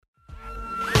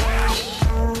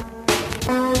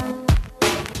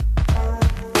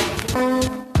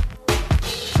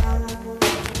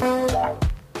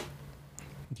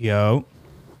Yo,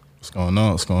 What's going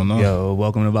on? What's going on? yo,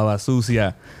 welcome to Baba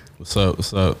Sucia. What's up?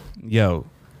 What's up? Yo,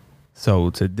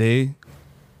 so today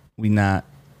we not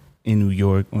in New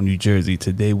York or New Jersey.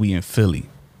 Today we in Philly.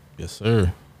 Yes,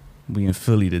 sir. We in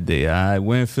Philly today. All right,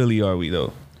 where in Philly are we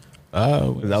though?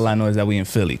 Because all I know is that we in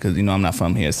Philly. Because you know I'm not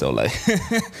from here, so like.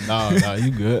 no,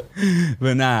 you good.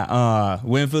 But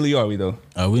where in Philly are we though?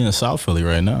 We in South Philly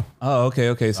right now. Oh,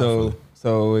 okay. So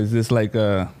is this like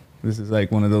this is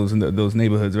like one of those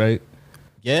neighborhoods, right?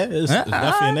 Yeah, it's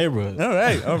definitely a neighborhood.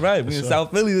 All right. We in Sure.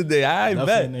 South Philly today. I Definitely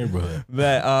bet. a neighborhood.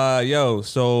 But yo,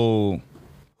 so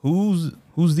who's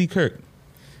D Kirk?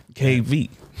 KV.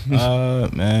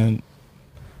 Man,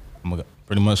 I'm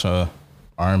pretty much a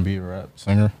R&B rap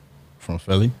singer from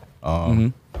Philly.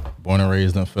 Born and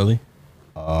raised in Philly.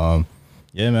 Yeah,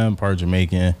 man, I'm part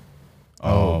Jamaican.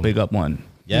 Big up one.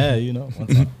 Yeah, you know. One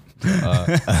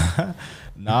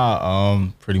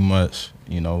time. Pretty much,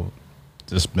 you know,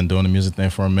 just been doing the music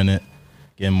thing for a minute,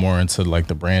 getting more into like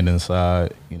the branding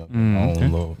side, you know, getting my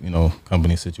own little, you know,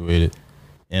 company situated.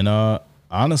 And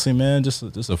honestly, man, just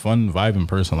a fun vibing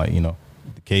person. Like, you know,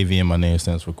 the KV in my name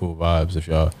stands for Cool Vibes, if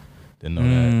y'all didn't know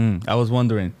that. I was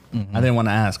wondering. I didn't want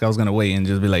to ask. I was gonna wait and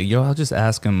just be like, yo, I'll just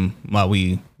ask him while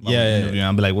we interview.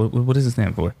 I'll be like, what does it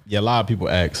stand for? Yeah, a lot of people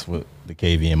ask what the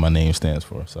KV in my name stands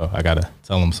for, so I gotta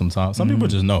tell them sometimes. Some people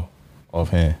just know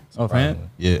offhand. Offhand?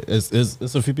 Yeah,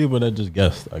 it's a few people that just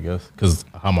guessed, I guess, because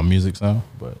how my music sound.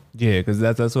 But Yeah, because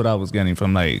that's what I was getting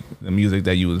from like the music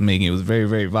that you was making. It was very,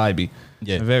 very vibey.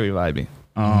 Yeah. Very vibey.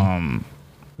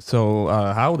 So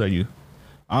how old are you?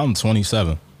 I'm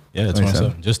 27. Yeah,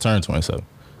 27. Just turned 27.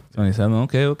 27.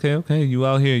 Okay. You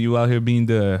out here being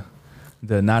the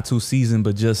not too seasoned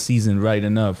but just seasoned right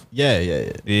enough. Yeah.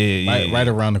 Right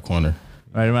around the corner.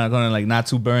 Right around the corner, like not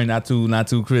too burned, not too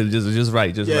crisp, just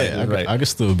right, right. I could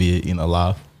still be, you know,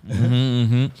 live.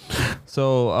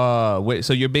 So wait,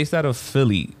 so you're based out of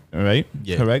Philly, right?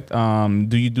 Yeah. Correct.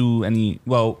 Do you do any?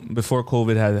 Well, before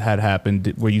COVID had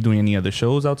happened, were you doing any other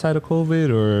shows outside of COVID,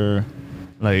 or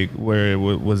like where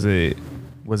was it?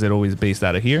 Was it always based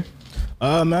out of here?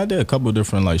 Man, I did a couple of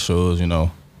different like shows, you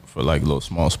know, for like little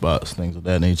small spots, things of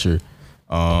that nature.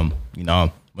 You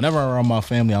know, whenever I'm around my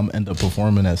family, I'm end up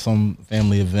performing at some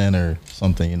family event or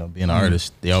something. You know, being an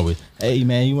artist, they always, hey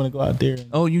man, you want to go out there?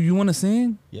 Oh, you want to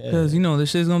sing? Yeah. Because you know this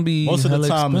shit's gonna be Most of the hella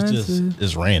time, expensive.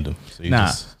 it's random. So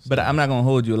But I'm not gonna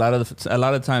hold you. A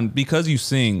lot of time because you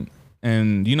sing,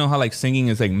 and you know how like singing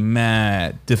is like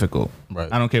mad difficult. Right.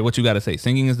 I don't care what you gotta say.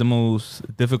 Singing is the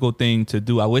most difficult thing to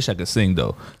do. I wish I could sing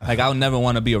though. Like I would never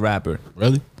want to be a rapper.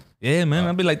 Really? Yeah, man.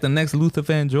 I'd be like the next Luther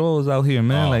Vandross out here,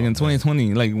 man. Like in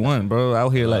 2020, like one, bro, out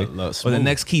here like or the smooth.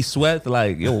 next Keith Sweat.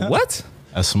 Like yo, what?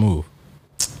 That's smooth.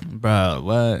 Bro,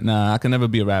 what? Nah, I can never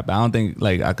be a rapper. I don't think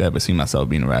like I could ever see myself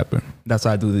being a rapper. That's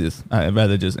why I do this. I'd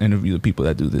rather just interview the people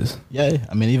that do this. Yeah,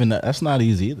 I mean, even that's not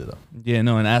easy either, though. Yeah,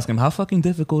 no, and ask him how fucking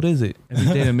difficult is it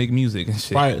every day to make music and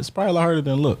shit. It's probably a lot harder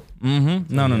than look.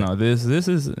 No. This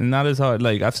is not as hard.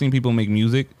 Like I've seen people make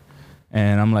music,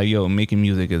 and I'm like, yo, making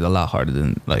music is a lot harder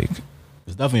than like.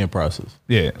 It's definitely a process.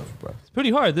 Yeah, Process. it's pretty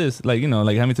hard. This like you know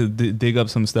like having to dig up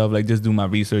some stuff, like just do my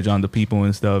research on the people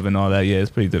and stuff and all that. Yeah,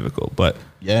 it's pretty difficult, but.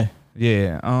 Yeah.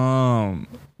 Yeah.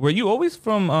 Were you always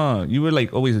from? You were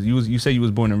like always. You say you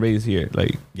was born and raised here.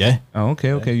 Like. Yeah. Oh,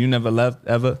 okay. You never left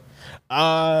ever.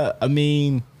 I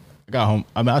mean, I got home.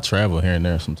 I mean, I travel here and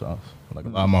there sometimes. Like a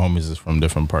lot of my homies is from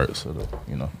different parts of the,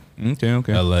 you know,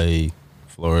 Okay. LA,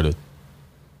 Florida.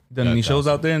 Done any shows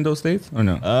out there in those states or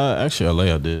no? Actually,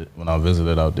 LA I did when I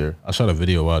visited out there. I shot a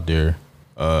video out there.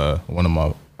 One of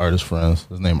my artist friends,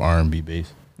 his name R&B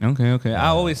Bass. Okay. I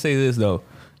always say this though.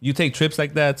 You take trips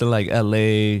like that to like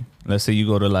LA. Let's say you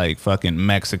go to like fucking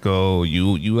Mexico.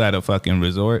 You at a fucking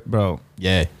resort, bro.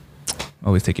 Yeah.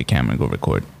 Always take your camera and go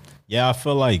record. Yeah, I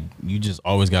feel like you just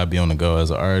always gotta be on the go as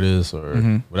an artist or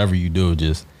whatever you do.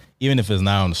 Just even if it's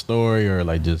not on the story or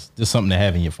like just something to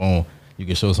have in your phone, you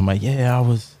can show somebody. Yeah, I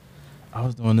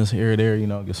was doing this here or there. You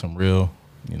know, get some real.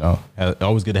 You know,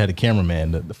 always good to have the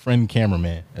cameraman, the friend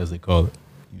cameraman as they call it.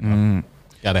 You know,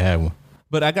 gotta have one.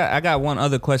 But I got one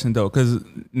other question though, because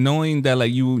knowing that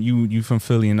like you from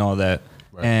Philly and all that,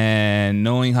 right. and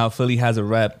knowing how Philly has a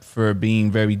rep for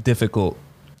being very difficult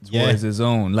towards its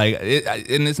own, like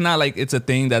and it's not like it's a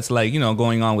thing that's like you know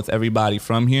going on with everybody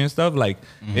from here and stuff. Like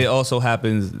it also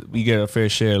happens. We get a fair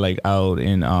share like out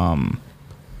in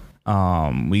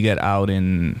we get out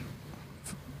in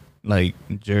like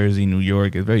Jersey, New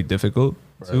York. It's very difficult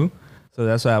too. So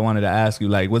that's why I wanted to ask you,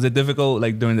 like, was it difficult,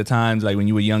 like, during the times, like, when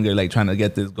you were younger, like, trying to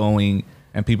get this going,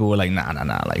 and people were like, nah,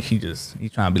 like, he's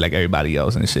trying to be like everybody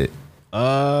else and shit?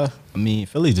 I mean,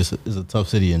 Philly just is a tough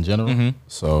city in general.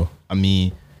 So, I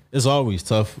mean, it's always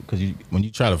tough because when you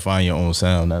try to find your own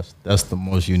sound, that's the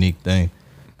most unique thing.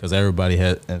 Because everybody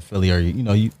had in Philly or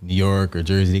New York or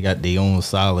Jersey, they got their own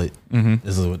solid.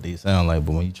 This is what they sound like.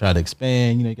 But when you try to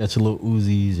expand, you got your little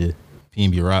Uzis, your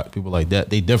PNB Rock, people like that.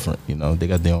 They different. They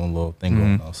got their own little thing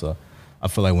going on. So I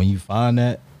feel like when you find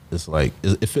that, it's like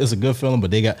it's a good feeling.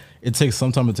 But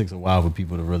sometimes it takes a while for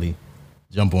people to really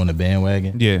jump on the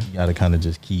bandwagon. Yeah, you got to kind of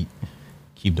just keep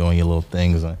doing your little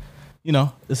things, and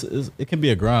it can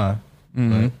be a grind.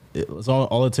 But it's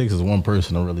all it takes is one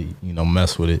person to really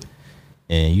mess with it.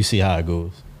 And you see how it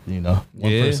goes, One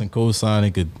person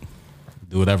co-signing could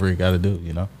do whatever he got to do,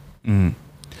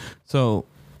 So,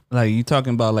 like, you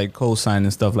talking about like co-sign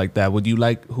and stuff like that. Would you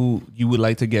like who you would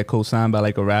like to get co-signed by,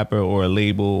 like a rapper or a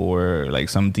label or like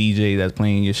some DJ that's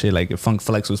playing your shit? Like if Funk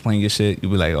Flex was playing your shit, you'd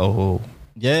be like, oh,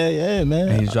 yeah, man.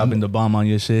 And he's dropping the bomb on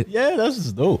your shit. Yeah, that's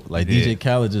just dope. Like DJ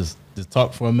Khaled just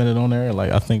talk for a minute on there.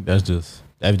 Like I think that just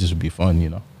would be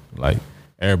fun, Like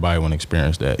everybody want to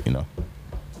experience that,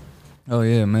 Oh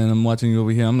yeah, man! I'm watching you over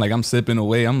here. I'm like, I'm sipping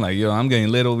away. I'm like, yo, I'm getting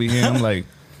lit over here. I'm like,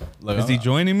 look, is he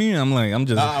joining me? I'm like, I'm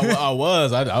just. I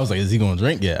was like, is he gonna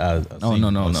drink yet?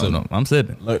 No. I'm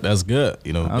sipping. Look, that's good.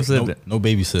 I'm sipping. No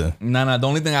babysitting. Nah. The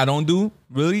only thing I don't do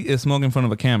really is smoke in front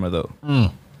of a camera though.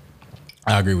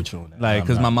 I agree with you on that. Like,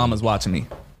 cause my mama's watching me.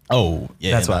 Oh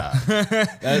yeah, that's why.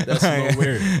 That's a little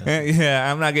weird.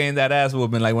 Yeah, I'm not getting that ass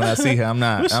whooping. Like when I see her, I'm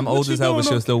not. I'm old as hell, but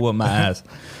she'll still whoop my ass.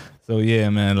 So yeah,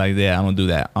 man, like I don't do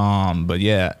that. But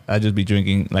yeah, I just be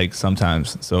drinking like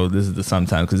sometimes. So this is the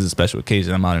sometimes because it's a special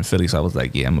occasion. I'm out in Philly, so I was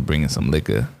like, yeah, I'm gonna bring in some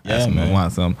liquor. Yeah, man.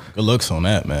 Want some? Good looks on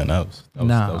that, man. That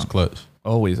was clutch.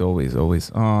 Always.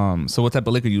 So what type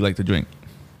of liquor you like to drink?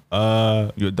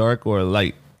 You're dark or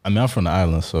light? I mean, I'm from the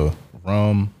island, so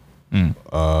rum.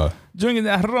 Drinking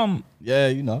that rum. Yeah,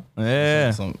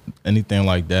 Yeah. Anything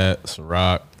like that.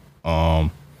 Ciroc.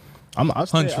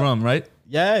 Punch rum, right?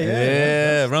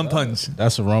 Yeah. Rum punch.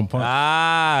 That's a rum punch.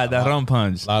 That rum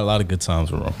punch. A lot of good times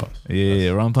with rum punch. Yeah,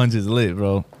 rum punch is lit,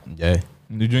 bro. Yeah.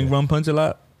 You drink rum punch a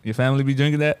lot? Your family be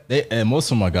drinking that? And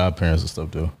most of my godparents and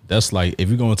stuff do. That's like, if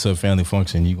you're going to a family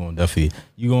function, you're going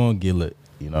to get lit.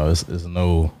 It's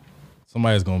no,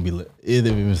 somebody's going to be lit.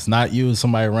 Either if it's not you,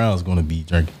 somebody around is going to be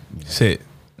drinking. Shit.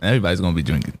 Everybody's going to be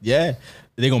drinking. Yeah.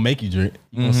 They're going to make you drink.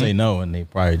 You're going to say no, and they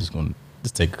probably just going to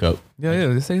just take a cup.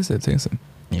 Yeah. Just take a sip.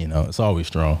 It's always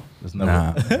strong. It's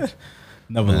never,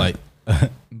 never light.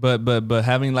 but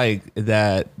having like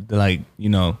that, like,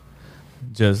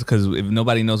 just because if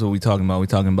nobody knows what we're talking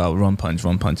about rum punch.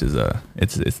 Rum punch is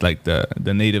it's like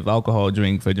the native alcohol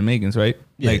drink for Jamaicans, right?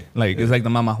 Yeah. It's like the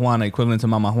Mama Juana, equivalent to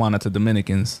Mama Juana to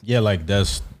Dominicans. Yeah, like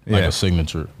that's like a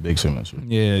signature, big signature.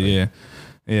 Yeah.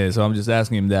 So I'm just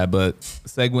asking him that, but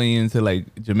segueing into like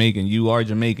Jamaican, you are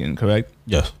Jamaican, correct?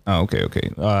 Yes. Oh, okay.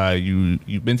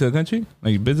 You've been to the country?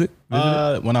 Like you visit?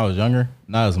 When I was younger,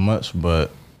 not as much,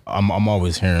 but I'm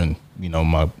always hearing,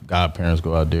 my godparents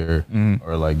go out there,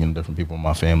 or like different people in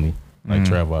my family like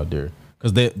travel out there,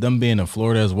 because them being in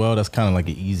Florida as well, that's kind of like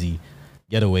an easy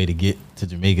getaway to get to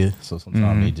Jamaica. So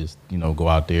sometimes they just go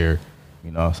out there.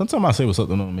 Sometimes I say what's up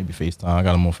to them, maybe FaceTime. I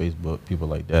got them on Facebook, people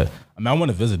like that. I mean, I want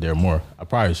to visit there more. I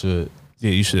probably should. Yeah,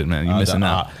 you should, man. You're missing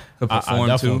out. I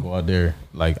definitely go out there.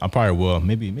 Like I probably will.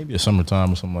 Maybe a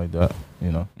summertime or something like that.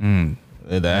 And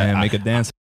make a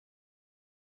dance.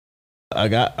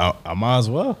 I might as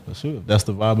well. Shoot, if that's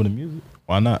the vibe of the music,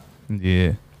 why not?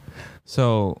 Yeah.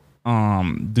 So,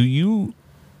 do you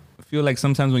feel like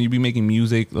sometimes when you be making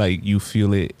music, like you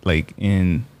feel it like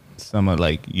in some of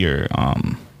like your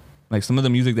like some of the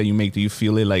music that you make, do you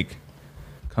feel it like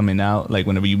coming out like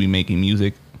whenever you be making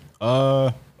music?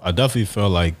 I definitely feel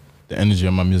like the energy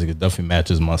of my music definitely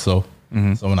matches myself.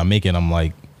 So when I make it, I'm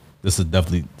like, this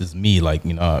is me. Like,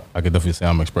 I could definitely say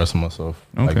I'm expressing myself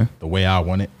like the way I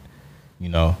want it.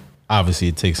 Obviously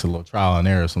it takes a little trial and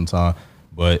error sometimes,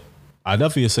 but I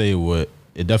definitely say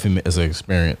it definitely is an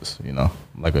experience,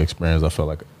 like an experience I feel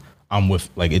like I'm with,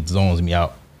 like it zones me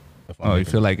out. You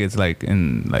feel like it's like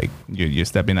in like you're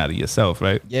stepping out of yourself,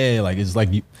 right? Yeah, like it's like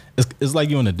it's like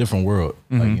you're in a different world.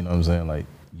 Like, you know what I'm saying? Like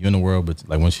you're in the world, but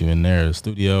like once you're in there, the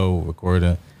studio,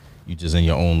 recording, you just in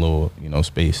your own little,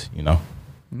 space,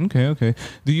 Okay.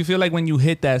 Do you feel like when you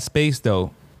hit that space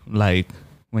though, like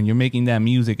when you're making that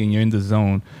music and you're in the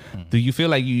zone, do you feel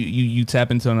like you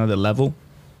tap into another level?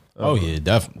 Oh yeah,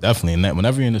 definitely. And that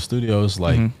whenever you're in the studio, it's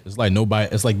like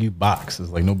nobody. It's like you box. It's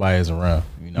like nobody is around.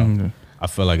 I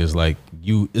feel like it's like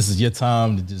this is your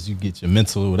time to just you get your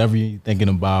mental, whatever you're thinking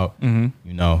about.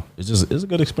 It's a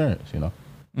good experience.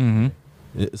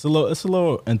 It's a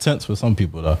little intense for some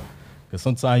people though, because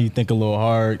sometimes you think a little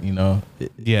hard.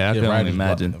 Yeah, I can only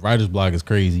imagine. Writer's block is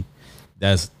crazy,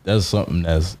 that's something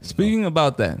that's Speaking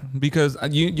about that, because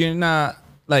you're not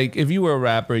like, if you were a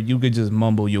rapper, you could just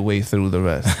mumble your way through the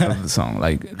rest of the song.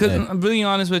 Like, because I'm really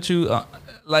honest with you,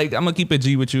 like, I'm gonna keep it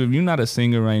G with you. If you're not a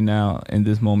singer right now in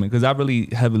this moment, because I really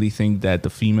heavily think that the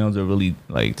females are really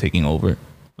like taking over.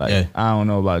 Like, I don't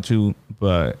know about you,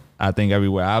 but I think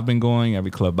everywhere I've been going,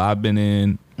 every club I've been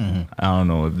in, I don't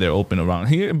know if they're open around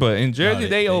here, but in Jersey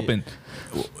they open.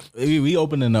 We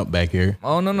opening up back here.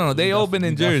 Oh no, they open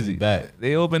in Jersey.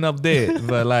 They open up there,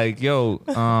 but like, yo,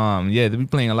 yeah, they be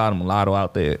playing a lot of mulatto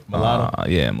out there. Mulatto,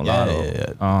 mulatto.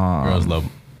 Yeah. Girls love.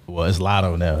 Well, it's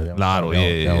Lotto now. Lotto,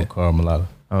 They don't call it mulatto.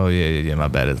 Oh yeah. My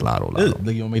bad. It's Lotto. Look,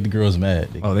 you don't make the girls mad.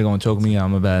 They're gonna choke me out.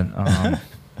 My bad.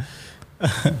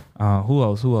 Who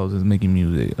else is making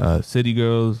music? City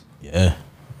Girls. Yeah,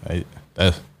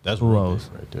 that's who else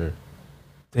right there.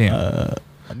 Damn.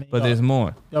 But there's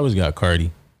more. You always got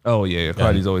Cardi. Oh yeah,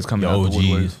 Cardi's always coming out. OGs. The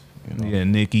woodwork. Yeah,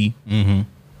 Nicki.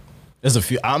 There's a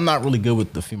few. I'm not really good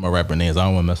with the female rapper names. I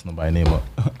don't want to mess nobody's name up.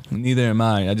 Neither am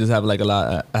I. I just have like a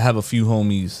lot. I have a few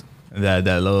homies that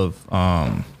love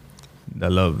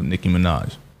Nicki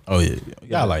Minaj. Oh yeah,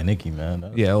 I like Nicki,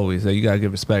 man. Yeah, always. So you gotta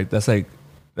give respect. That's like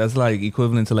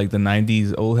equivalent to like the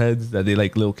 '90s old heads that they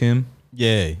like Lil Kim.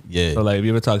 Yeah. So like, if you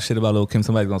ever talk shit about Lil Kim,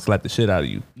 somebody's gonna slap the shit out of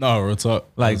you. No, real talk.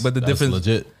 Like, but the difference,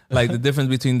 legit. Like the difference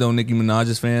between those Nicki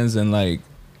Minaj's fans and like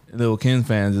Lil Kim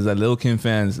fans is that Lil Kim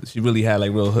fans, she really had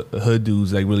like real hood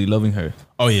dudes like really loving her.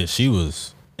 Oh yeah, she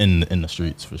was in the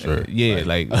streets for sure. Yeah,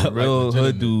 like real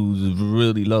hood dudes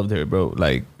really loved her, bro.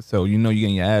 Like, so you know you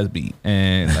getting your ass beat,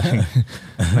 and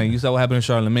like you saw what happened to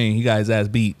Charlemagne. He got his ass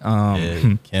beat.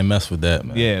 Yeah, can't mess with that,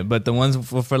 man. Yeah, but the ones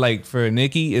for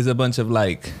Nicki is a bunch of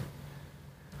like,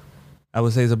 I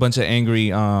would say it's a bunch of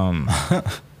angry.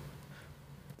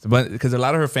 Because a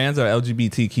lot of her fans are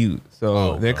LGBTQ,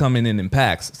 so they're coming in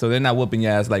packs. So they're not whooping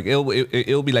your ass. Like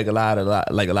it'll be like a lot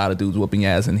of dudes whooping your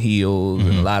ass in heels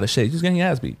and a lot of shit. Just getting your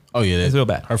ass beat. Oh yeah, it's real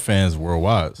bad. Her fans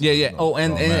worldwide. So yeah. Oh,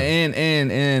 and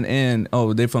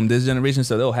they're from this generation,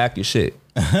 so they'll hack your shit.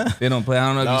 They don't play. I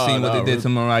don't know if you've seen what they did to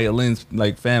Mariah Lynn's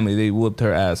like family. They whooped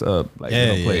her ass up. Like they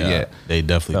don't play it yet. They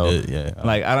definitely did. Yeah.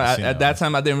 Like at that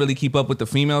time, I didn't really keep up with the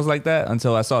females like that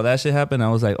until I saw that shit happen. I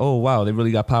was like, oh wow, they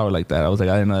really got power like that. I was like,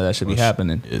 I didn't know that should be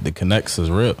happening. The connects is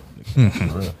real.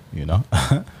 You know.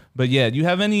 But yeah, do you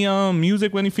have any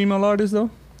music with any female artists though?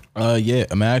 Yeah.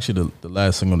 I mean, actually, the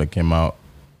last single that came out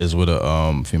is with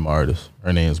a female artist.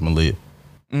 Her name is Malia.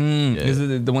 Yeah. Is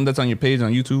it the one that's on your page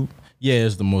on YouTube? Yeah,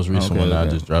 it's the most recent one that I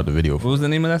just dropped the video for. What was the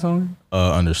name of that song?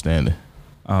 Understanding.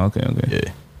 Oh, okay.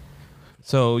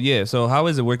 Yeah. So how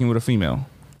is it working with a female?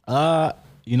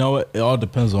 You know what? It all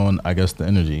depends on, I guess, the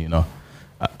energy. You know,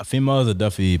 females are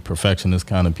definitely perfectionist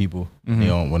kind of people.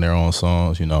 When they're on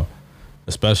songs, you know,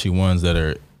 especially ones that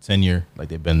are tenure, like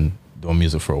they've been doing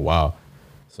music for a while.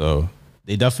 So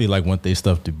they definitely like want their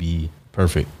stuff to be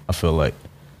perfect. I feel like.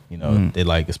 You know, they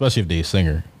like, especially if they're a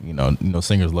singer, you know,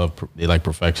 singers they like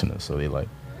perfectionists. So they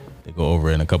go over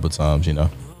it a couple times, you know.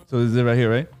 So is it right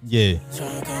here, right? Yeah. You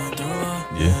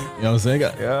know what I'm saying?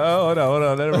 Yeah, hold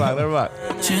on. Let it rock. Hold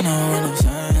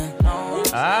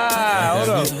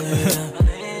on.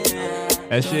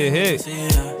 That shit hit.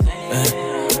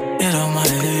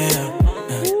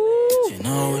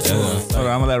 Hold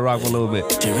on, I'm gonna let it rock for a little bit.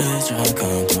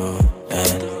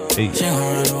 Hey. A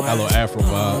little Afro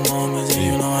vibe.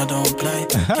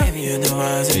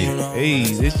 Hey,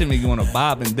 this shit make you want to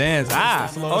bob and dance.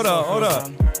 Hold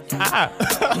on.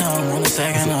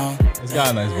 It's got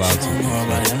a nice vibe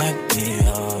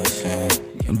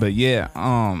too. But yeah,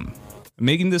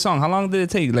 making this song, how long did it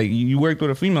take? Like, you worked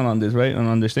with a female on this, right? On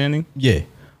Understanding? Yeah.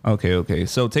 Okay.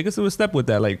 So take us through a step with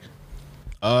that. Like,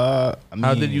 I mean,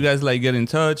 how did you guys like get in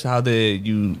touch? How did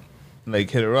you like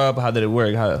hit her up? How did it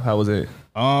work? How was it?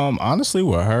 Honestly,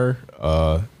 with her,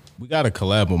 we got a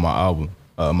collab with my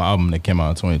album that came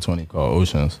out in 2020 called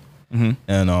Oceans.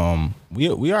 And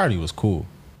we already was cool,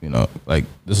 you know. Like,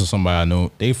 this is somebody I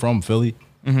know. They from Philly,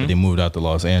 but they moved out to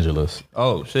Los Angeles.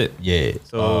 Oh shit! Yeah.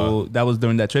 So that was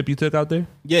during that trip you took out there?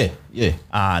 Yeah.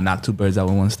 Knocked two birds out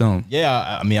with one stone.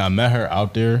 Yeah, I mean, I met her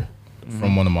out there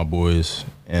from one of my boys,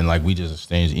 and like we just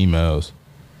exchanged emails,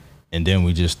 and then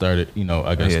we just started, you know.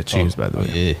 I guess. Yeah. Cheers, by the way.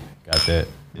 Yeah, got that.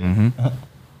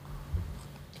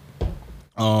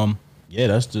 Yeah,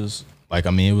 that's just like,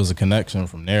 I mean, it was a connection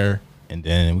from there, and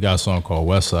then we got a song called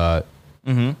West Side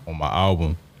on my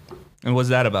album. And what's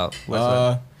that about?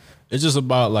 It's just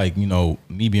about, like, you know,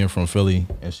 me being from Philly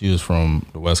and she was from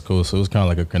the West Coast, so it was kind of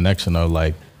like a connection of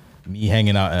like me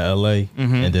hanging out in LA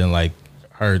and then like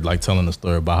her like telling the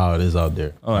story about how it is out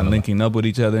there. Oh, and linking up with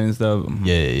each other and stuff.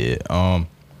 Yeah.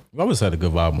 We always had a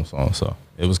good vibe on song, so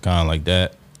it was kind of like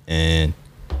that. and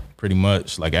pretty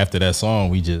much like after that song,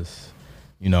 we just,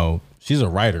 you know, she's a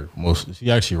writer. She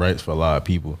actually writes for a lot of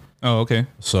people. Oh, okay.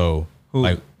 So Who,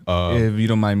 like, if you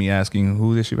don't mind me asking,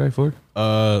 who did she write for?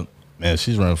 man,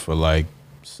 she's running for like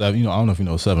seven. You know, I don't know if you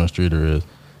know who 7th Streeter is.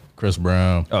 Chris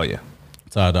Brown, Oh yeah.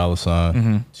 Ty Dolla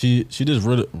 $ign. She just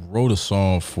wrote a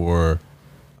song for,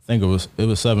 I think it was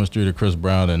 7th Streeter, Chris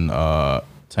Brown, and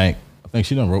Tank. I think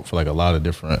she done wrote for like a lot of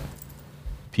different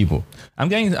people. I'm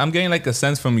getting like a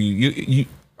sense from you. You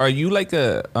are you like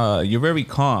you're very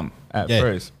calm at Yeah.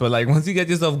 first, but like once you get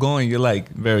yourself going, you're like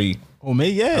very Oh, me,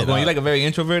 yeah. outgoing. You're like a very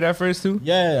introvert at first too.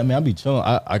 Yeah, I mean, I be chilling.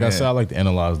 Like I said, I like to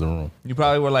analyze the room. You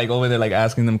probably were like over there like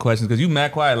asking them questions because you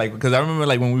mad quiet. Like because I remember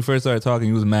like when we first started talking,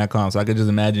 you was mad calm, so I could just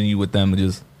imagine you with them and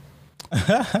just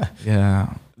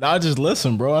yeah. No, I just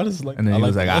listen, bro. I just like, And then I he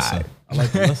like was to like, listen. "Aight." I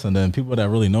like to listen. Then people that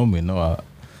really know me know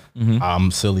I'm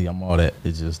silly. I'm all that.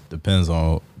 It just depends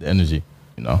on the energy,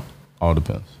 you know. All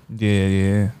depends.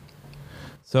 Yeah.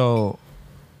 So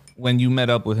when you met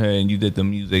up with her and you did the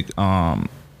music,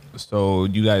 so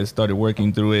you guys started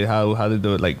working through it. How did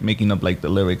the like making up like the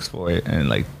lyrics for it and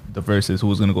like the verses, who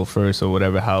was gonna go first or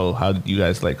whatever? How did you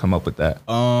guys like come up with that?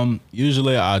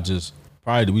 Usually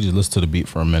we just listen to the beat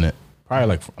for a minute. Probably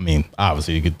like, I mean,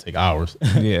 obviously it could take hours.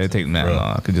 Yeah, it takes that Bro.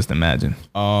 long. I could just imagine.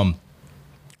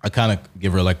 I kind of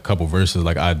give her like a couple verses,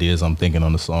 like ideas I'm thinking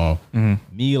on the song.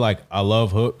 Me, like, I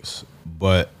love hooks,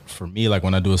 but for me, like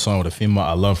when I do a song with a female,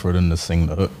 I love for them to sing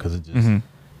the hook because it just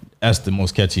that's the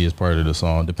most catchiest part of the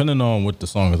song, depending on what the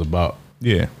song is about.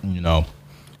 Yeah. You know,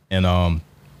 and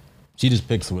she just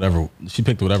picked whatever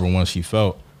one she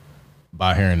felt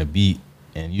by hearing the beat.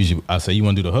 And usually I say, you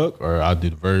want to do the hook or I'll do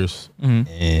the verse,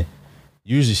 and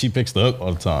usually she picks the hook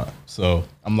all the time. So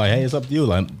I'm like, hey, it's up to you.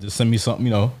 Like, just send me something,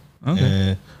 you know. Okay.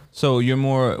 And So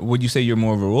would you say you're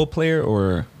more of a role player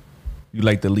or you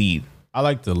like the lead? I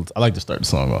like to start the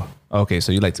song off. Okay,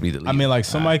 so you like to be the lead. I mean, like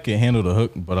somebody can handle the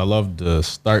hook, but I love to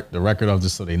start the record off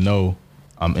just so they know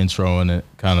I'm introing it,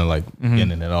 kind of like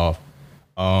getting it off.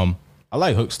 I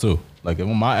like hooks too. Like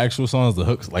when my actual songs, the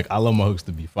hooks, like I love my hooks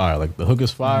to be fire. Like the hook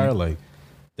is fire, like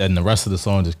then the rest of the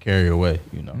song just carry away.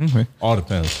 You know, all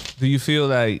depends. Do you feel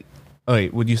like? Oh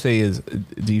wait, would you say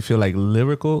do you feel like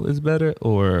lyrical is better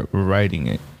or writing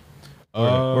it,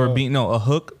 or being a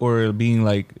hook or being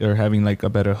like or having like a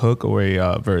better hook or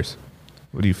a verse?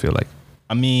 What do you feel like?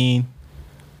 I mean,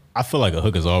 I feel like a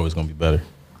hook is always gonna be better,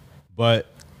 but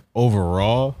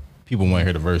overall, people want to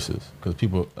hear the verses because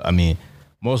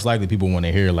most likely people want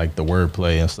to hear like the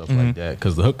wordplay and stuff like that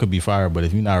because the hook could be fire, but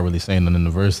if you're not really saying nothing in the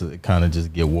verses, it kind of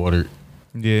just get watered.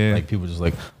 Yeah, Like people just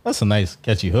like, that's a nice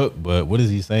catchy hook, but what is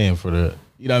he saying for the,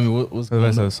 you know what I mean? What's the going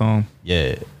rest on? of the song.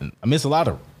 Yeah, I mean it's a lot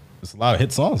of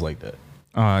hit songs like that.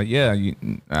 Yeah,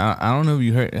 I don't know if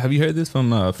you heard. Have you heard this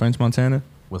from French Montana?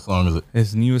 What song is it?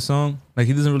 His newest song. Like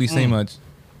he doesn't really say much.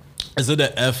 Is it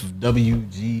the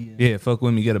FWG? Yeah, fuck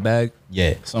with me, get a bag.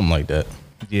 Yeah, something like that.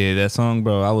 Yeah, that song,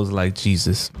 bro. I was like,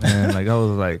 Jesus, man. Like I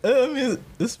was like, I mean,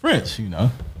 it's French, you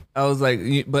know. I was like,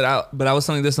 but I was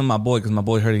telling this to my boy because my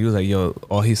boy heard it. He was like, yo,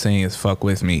 all he's saying is fuck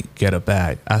with me, get a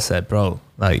bag. I said, bro,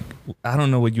 like, I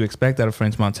don't know what you expect out of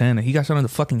French Montana. He got shot in the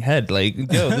fucking head. Like,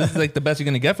 yo, this is like the best you're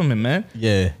gonna get from him, man.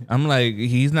 Yeah, I'm like,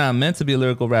 he's not meant to be a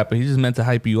lyrical rapper. He's just meant to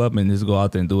hype you up and just go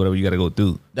out there and do whatever you gotta go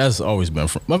do. that's always been.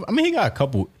 I mean, he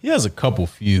has a couple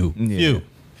few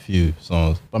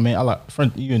songs. I mean, I like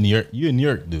French. You in New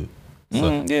York, dude.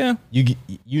 So Yeah.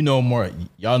 you know more.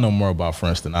 Y'all know more about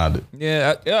French than I do.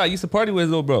 Yeah, I used to party with his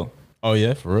little bro. Oh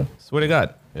yeah, for real. Swear to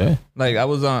God. Yeah, Like I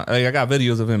was on, like I got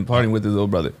videos of him partying with his little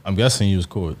brother. I'm guessing you was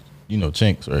cool. With, you know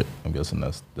Chinks, right? I'm guessing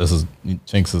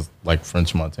Chinks is like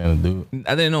French Montana dude.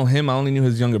 I didn't know him. I only knew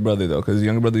his younger brother though, because his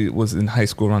younger brother was in high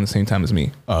school around the same time as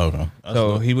me. Oh okay. That's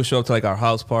So lit. he would show up to like our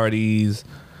house parties,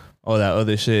 all that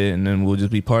other shit, and then we'll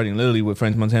just be partying literally with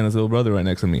French Montana's little brother right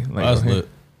next to me. Like, That's okay. lit.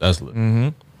 That's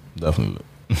lit. Definitely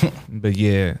lit. But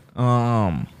yeah,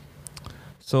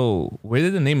 so where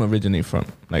did the name originate from?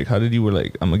 Like, how did you were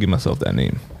like, I'm gonna give myself that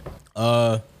name?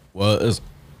 Well, it's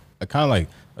a kind of like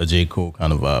a J. Cole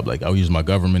kind of vibe. Like I would use my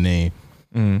government name,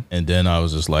 and then I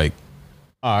was just like,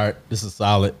 all right, this is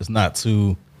solid. It's not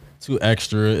too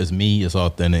extra. It's me. It's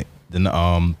authentic. Then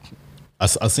I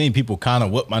seen people kind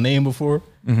of whip my name before,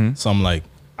 so I'm like,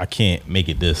 I can't make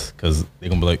it this because they're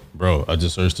gonna be like, bro, I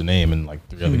just searched the name and like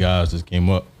 3 other guys just came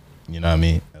up. You know what I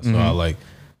mean? And so I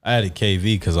added KV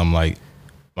because I'm like,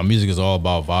 my music is all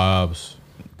about vibes,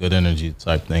 good energy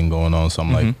type thing going on. So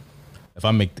I'm like, if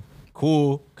I make the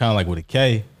cool kind of like with a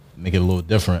K, make it a little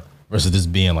different versus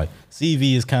just being like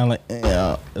CV is kind of like,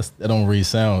 that don't really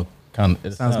sound kind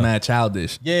of Sounds mad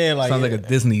childish. Yeah, like sounds like a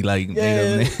Disney like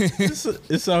yeah, name.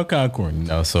 it sounds kind of corny, you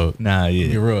know. So Nah, yeah.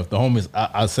 be real. If the homies,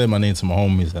 I said my name to my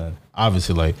homies, and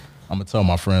obviously, like I'm gonna tell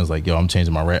my friends, like, yo, I'm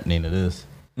changing my rap name to this,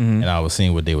 and I was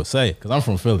seeing what they would say because I'm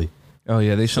from Philly. Oh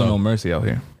yeah, they show So- no mercy out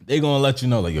here. They gonna let you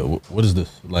know, like, yo, what is this?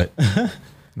 Like,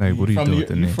 Like, what do you from do New- with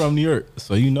the you name? from New York,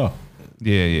 so you know.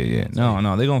 Yeah.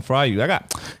 No, they gonna fry you.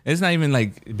 It's not even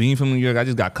like being from New York. I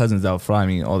just got cousins that would fry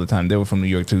me all the time. They were from New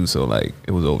York too, so like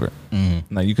it was over.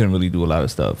 Like you couldn't really do a lot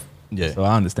of stuff. Yeah. So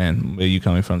I understand where you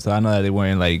coming from. So I know that they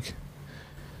weren't like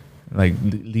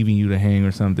leaving you to hang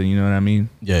or something. You know what I mean?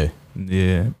 Yeah,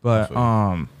 Yeah. But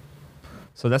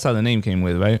so that's how the name came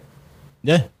with, right?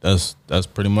 yeah. That's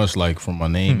pretty much like from my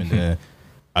name, and then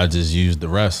I just used the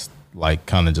rest, like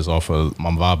kind of just off of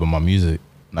my vibe and my music,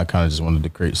 and I kind of just wanted to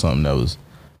create something that was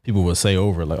people would say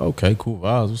over, like, okay, cool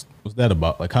vibes. What's that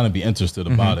about? Like, kind of be interested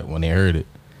about it when they heard it,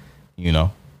 you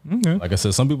know. Okay. Like I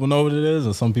said, some people know what it is,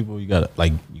 and some people you gotta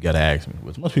ask me.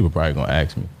 Which most people probably gonna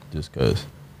ask me just because,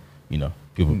 you know,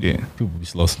 people be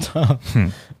slow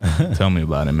sometimes. Tell me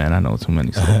about it, man. I know too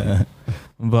many stuff.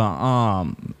 But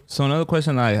so another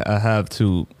question I have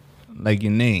too, like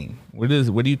your name. What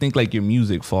do you think like your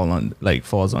music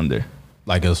falls under?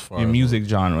 Like as far Your as music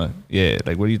genre. Yeah.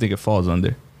 Like what do you think it falls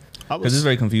under? I Because it's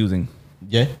very confusing.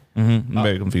 yeah, I'm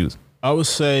very confused. I would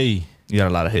say You got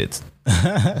a lot of hits.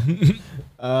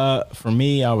 for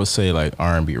me, I would say like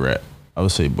R&B rap. I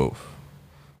would say both.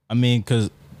 I mean, cause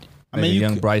Like a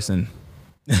young Bryson.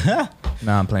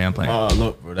 Nah, I'm playing.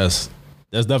 look, bro, that's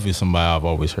definitely somebody I've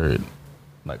always heard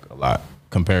like a lot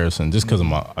comparison, just because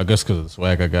of I guess because of the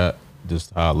swag I got,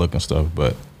 just how I look and stuff.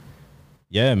 But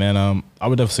yeah, man, I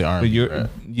would definitely say R&B rap.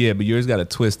 But yours got a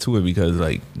twist to it because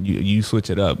like you switch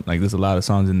it up. Like there's a lot of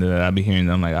songs in there that I be hearing.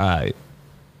 I'm like, all right,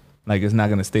 like it's not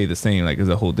gonna stay the same. Like it's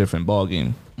a whole different ball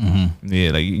game.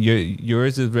 Yeah, like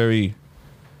yours is very,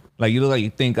 like you look like you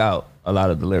think out a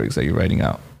lot of the lyrics that you're writing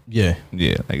out. Yeah,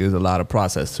 Yeah, like there's a lot of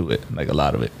process to it. Like a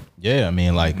lot of it. yeah. I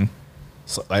mean, like,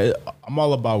 so, like I'm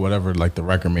all about whatever like the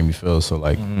record made me feel. So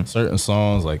like certain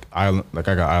songs, like I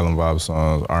got island vibe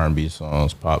songs, R&B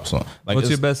songs, pop songs. Like, What's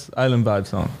your it's- best island vibe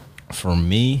song for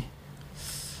me?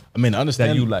 I mean,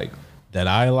 understand that you like? that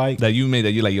I like. That you made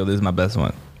that you like? Yo, this is my best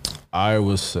one. I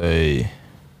would say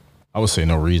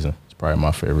No Reason. It's probably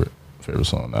my favorite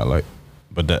song that I like.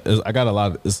 But I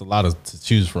got it's a lot to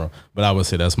choose from. But I would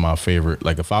say that's my favorite.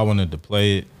 Like if I wanted to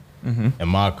play it in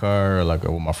my car or like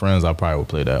with my friends, I probably would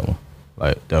play that one.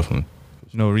 Like definitely.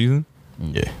 No reason.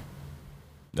 Yeah.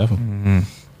 Definitely.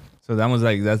 So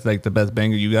that's like the best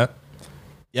banger you got.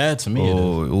 Yeah, to me it is.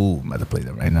 I'm about to play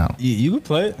that right now. You could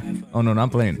play it. Oh no, I'm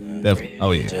playing.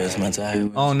 Oh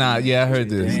yeah. Oh nah, yeah, I heard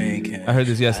this. I heard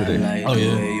this yesterday. Oh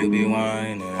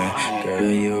yeah.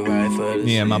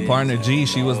 Yeah, my partner G,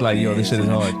 she was like, "Yo, this shit is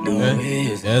hard." Yeah,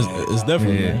 it's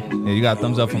different. Yeah, you got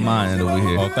thumbs up from mine over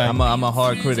here. Oh, thank you. I'm a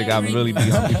hard critic. I really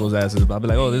be on people's asses. But I'll be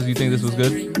like, "Oh, you think this was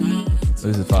good? This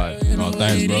is fire." Oh,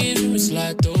 thanks, bro.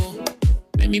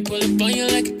 Make me pull up on you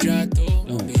like a Draco.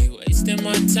 Don't be wasting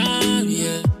my time,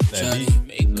 yeah. Try to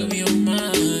make up your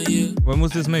mind, yeah. When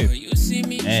was this made? You see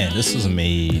me, Man, this was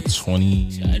made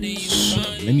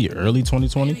maybe early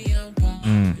 2020.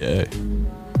 Yeah.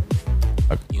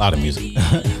 A lot of music.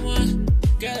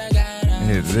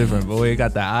 It's different, boy. It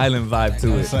got the island vibe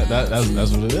to it.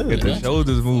 That's what it Get the is.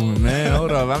 shoulders moving, man.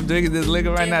 Hold up, I'm drinking this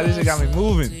liquor right now. This shit got me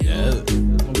moving. Yeah,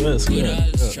 it's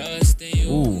good. trust in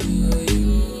you. Ooh,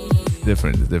 it's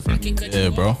different. Yeah,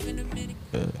 bro.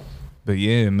 But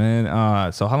yeah,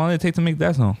 man. So how long did it take to make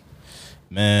that song?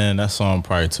 Man, that song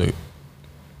probably took,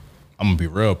 I'm gonna be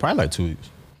real, probably like 2 weeks.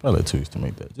 Probably like 2 weeks to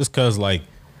make that. Just cause like,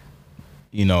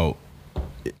 you know,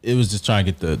 it was just trying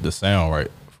to get the sound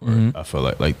right for it. I feel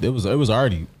like it was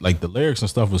already like the lyrics and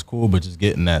stuff was cool, but just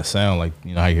getting that sound, like,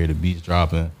 you know how you hear the beats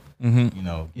dropping. You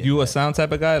know, You a sound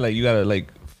type of guy? Like you gotta like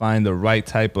find the right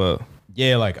type of.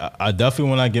 yeah, like I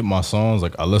definitely, when I get my songs,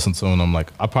 like I listen to them, I'm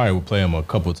like, I probably would play them a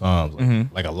couple times,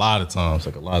 like a lot of times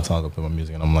I play my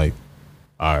music, and I'm like,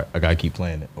 all right, I gotta keep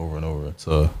playing it over and over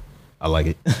until I like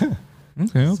it.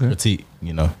 Okay. Critique,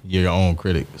 you know, you're your own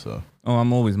critic, so. Oh,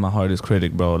 I'm always my hardest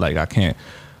critic, bro. Like I can't.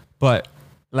 But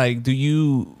like, do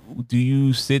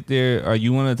you sit there? Are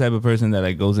you one of the type of person that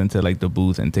like goes into like the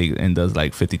booth and does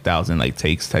like 50,000 like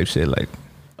takes type shit, like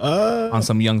on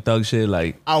some Young Thug shit,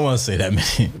 like? I won't say that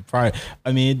many. Probably.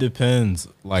 I mean, it depends,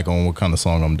 like, on what kind of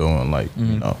song I'm doing. Like,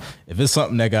 you know, if it's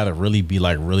something that gotta really be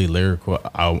like really lyrical,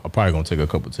 I'm probably gonna take a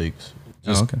couple takes.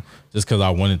 Just, okay. Just because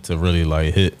I want it to really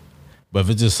like hit. But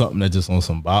if it's just something that's just on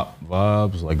some bop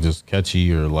vibes, like just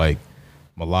catchy or like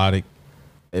melodic,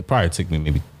 it probably took me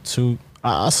maybe two.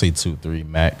 I'll say 2, 3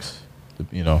 max.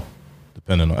 You know,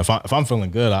 depending on if I'm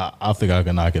feeling good, I think I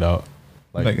can knock it out.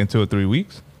 Like in 2 or 3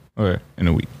 weeks, or in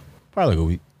a week. Probably like a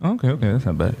week. Okay, that's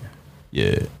not bad.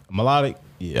 Yeah, melodic.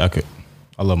 Yeah, I could.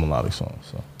 I love melodic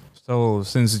songs.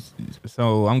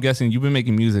 So I'm guessing you've been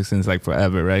making music since like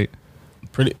forever, right?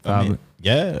 Pretty. I mean,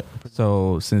 yeah.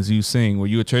 So since you sing, were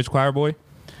you a church choir boy?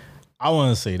 I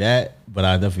wouldn't say that, but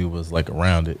I definitely was like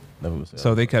around it.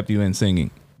 So they kept you in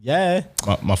singing. Yeah,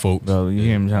 my folks. Bro, you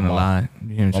hear him trying to lie.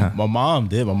 You hear him my mom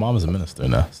did. My mom is a minister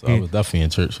now, so I was definitely in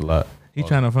church a lot. He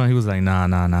trying to front. He was like, nah,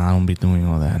 I don't be doing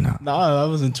all that. Nah, I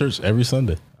was in church every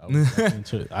Sunday. I was in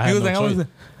church. He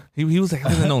was like, I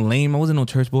wasn't no lame. I wasn't no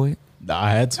church boy. Nah,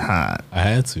 I had to. I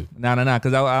had to. Nah.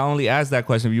 Because I only asked that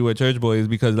question if you were a church boy is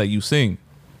because like you sing.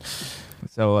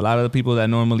 So a lot of the people that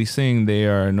normally sing, they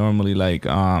are normally like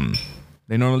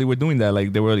they normally were doing that.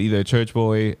 Like they were either a church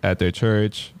boy at their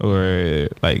church or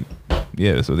like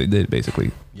so they did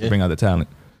basically to bring out the talent.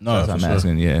 No, that's what I'm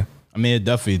asking. Yeah. I mean, it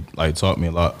definitely like taught me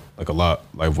a lot,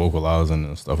 like vocalizing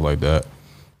and stuff like that,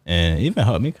 and even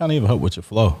helped me kind of help with your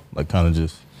flow, like kind of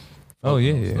just stuff,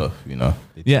 you know.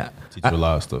 Teach you a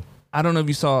lot of stuff. I don't know if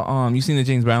you saw you seen the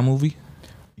James Brown movie?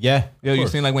 Yeah. Yo, you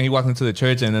seen like when he walked into the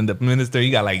church and then the minister,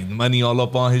 he got like money all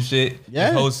up on his shit. Yeah.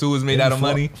 His whole suit was made out of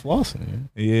money. Flossing.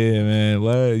 Yeah, man.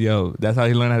 What? Yo, that's how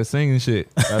he learned how to sing and shit.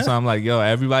 That's why I'm like, yo,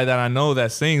 everybody that I know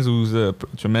that sings who's a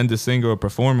tremendous singer or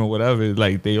performer or whatever,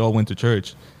 like they all went to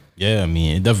church. Yeah, I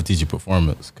mean, it definitely teaches you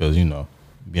performance because, you know,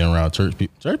 being around church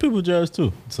people judge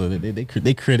too. So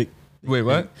they critic. Wait,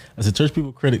 what? I said church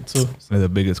people critic too. They're the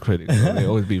biggest critic. They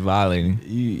always be violating.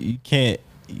 You can't.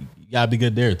 You gotta be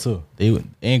good there too. They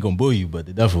ain't gonna boo you, but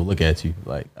they definitely look at you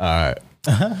like, all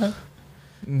right.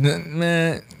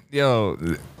 Man, yo,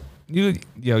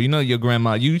 you know your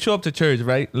grandma. You show up to church,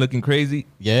 right? Looking crazy.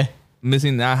 Yeah.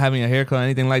 Missing, not having a haircut or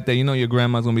anything like that. You know your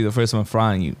grandma's gonna be the first one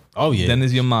frying you. Oh yeah. Then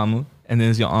there's your mama, and then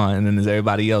there's your aunt, and then there's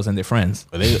everybody else and their friends.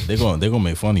 But they're gonna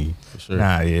make fun of you for sure.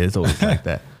 Nah, yeah, it's always like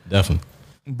that. Definitely.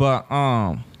 But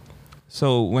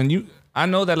so I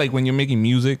know that like when you're making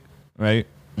music, right?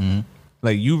 Mm-hmm.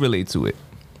 Like you relate to it.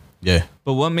 Yeah.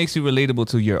 But what makes you relatable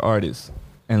to your artists?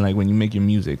 And like when you make your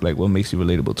music, like what makes you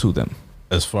relatable to them?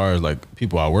 As far as like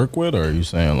people I work with, or are you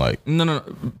saying like No,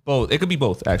 both. It could be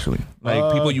both actually.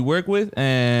 Like people you work with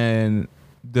and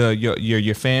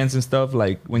your fans and stuff.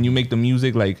 Like when you make the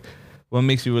music, like what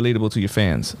makes you relatable to your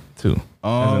fans too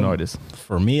as an artist?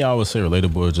 For me, I would say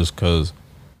relatable just because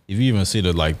if you even see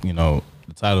the like, you know,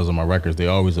 the titles of my records, they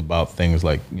always about things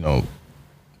like, you know,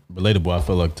 relatable. I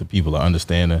feel like to people are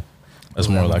understanding. That's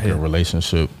more like a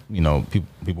relationship. You know,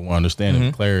 people want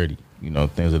understanding, clarity. You know,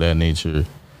 things of that nature.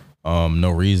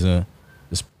 No reason.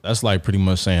 That's like pretty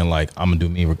much saying like I'm gonna do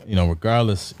me. You know,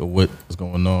 regardless of what's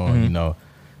going on. You know,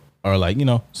 or like, you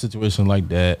know, situation like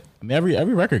that. I mean,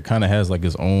 every record kind of has like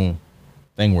its own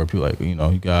thing where people like, you know,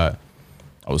 you got,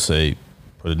 I would say,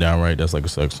 Put It Down Right. That's like a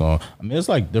sex song. I mean, it's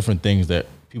like different things that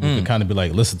people can kind of be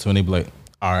like listen to and they be like,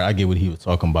 all right, I get what he was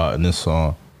talking about in this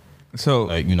song. So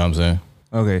like, you know what I'm saying?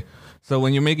 Okay. So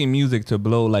when you're making music to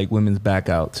blow like women's back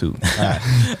out too.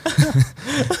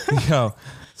 Yo.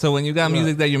 So when you got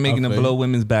music that you're making to blow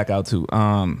women's back out too.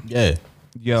 Yeah.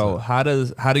 Yo, how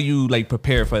do you like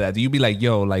prepare for that? Do you be like,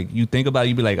 yo, like you think about it,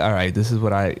 you be like, all right, this is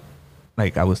what I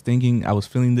was thinking, I was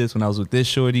feeling this when I was with this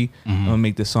shorty. I'm gonna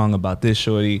make this song about this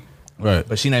shorty. Right.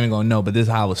 But she not even gonna know, but this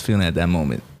is how I was feeling at that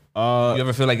moment. You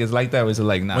ever feel like it's like that, or is it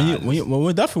like nah?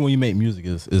 Definitely when you make music,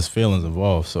 is feelings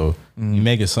involved. So you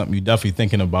make it something, you definitely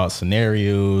thinking about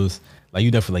scenarios. Like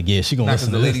you definitely like, yeah, she gonna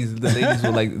listen to this. The ladies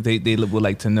will like they would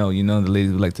like to know, you know, the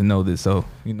ladies would like to know this. So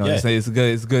you know, it's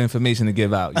good information to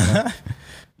give out. You know?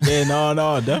 Yeah,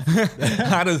 no,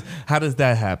 definitely. how does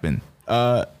that happen?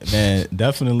 Man,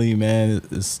 definitely, man.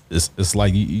 It's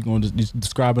like you going to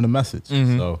describing a message.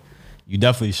 So you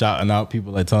definitely shouting out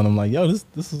people, like telling them like, yo,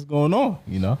 this is going on,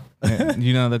 you know. And,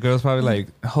 you know, the girl's probably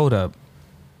like, hold up.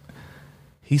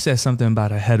 He said something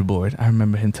about a headboard. I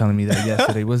remember him telling me that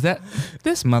yesterday. Was that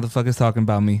this motherfucker's talking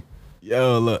about me?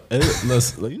 Yo, look,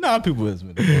 you know how people is,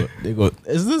 man. They go,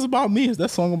 is this about me? Is that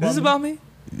song about me? Is this about me?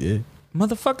 Yeah.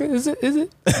 Motherfucker, is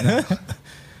it? No.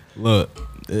 Look,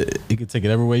 you can take it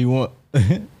every way you want.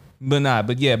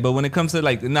 But when it comes to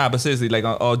like, but seriously, like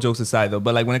all jokes aside though,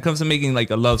 but like when it comes to making like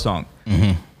a love song,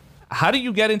 how do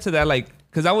you get into that? Like,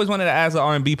 cause I always wanted to ask an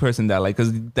R&B person that, like,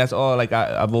 cause that's all like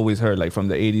I've always heard, like from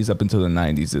the 80s up until the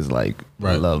 90s is like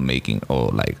love making, or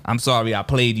like, I'm sorry I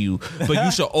played you, but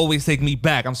you should always take me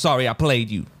back. I'm sorry I played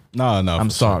you. No, I'm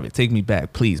sorry. Take me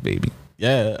back, please, baby.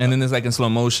 Yeah. And then there's like in slow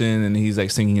motion and he's like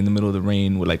singing in the middle of the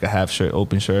rain with like a half shirt,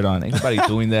 open shirt on. Ain't nobody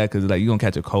doing that because like you're gonna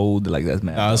catch a cold. Like that's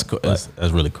mad. Nah, that's cool. That's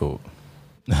really cool.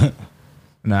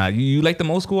 Nah, you like them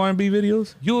old school R&B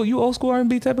videos? You old school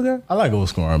R&B type of guy? I like old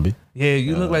school R&B. Yeah,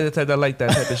 you look like the type that like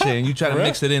that type of shit, and you try to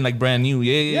mix it in like brand new.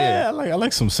 Yeah. I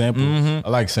like some samples. I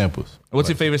like samples. What's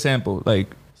your favorite sample? Like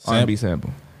R&B sample?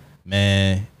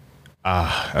 Man,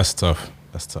 that's tough.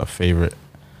 That's tough. Favorite.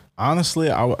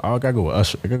 Honestly, I gotta go with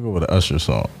Usher. I gotta go with the Usher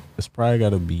song. It's probably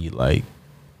gotta be like.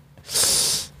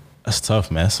 That's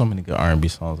tough, man. So many good R&B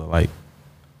songs I like.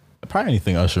 Probably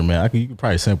anything Usher, man. You could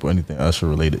probably sample anything Usher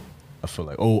related. I feel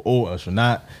like old Usher,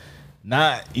 not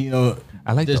I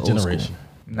like this the old generation. School.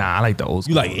 Nah, I like the old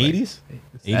school. You like 80s?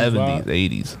 70s,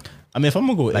 80s. I mean, if I'm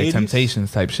gonna go Like 80s,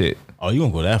 Temptations type shit. oh, you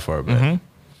gonna go that far back?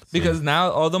 Because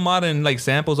now all the modern like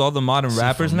samples, all the modern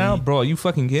rappers now, bro, are you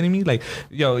fucking kidding me? Like,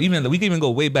 yo, even we can even go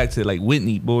way back to like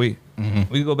Whitney, boy. We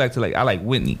can go back to like I like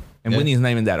Whitney, and Whitney's not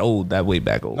even that old, that way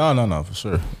back old. No, for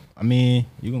sure. I mean,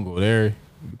 you can go there.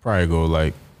 You could probably go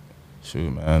like,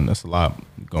 shoot, man, that's a lot.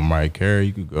 You go Mariah Carey.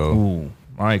 You could go. Ooh,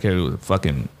 Mariah Carey was a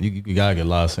fucking. You gotta get a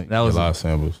lot of a lot of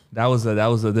samples. That was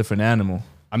a different animal.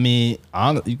 I mean,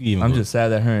 you can even. I'm just sad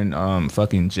that her and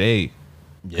fucking Jay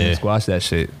couldn't squash that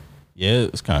shit. Yeah,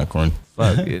 it's kind of corny.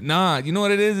 Fuck it. Nah, you know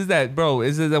what it is? Is that, bro,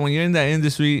 is that when you're in that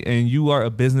industry and you are a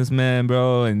businessman,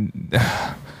 bro, and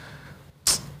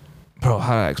bro,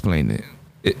 how do I explain it?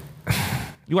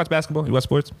 You watch basketball? You watch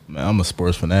sports? Man, I'm a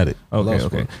sports fanatic.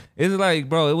 Okay. It's like,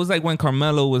 bro, it was like when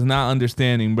Carmelo was not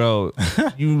understanding, bro.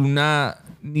 You do not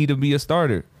need to be a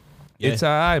starter. Yeah. It's all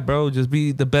right, bro. Just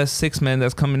be the best six man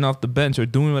that's coming off the bench or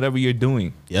doing whatever you're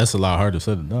doing. Yeah, that's a lot harder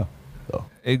said than done. So.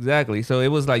 Exactly. So it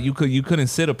was like you couldn't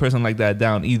sit a person like that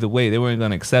down either way. They weren't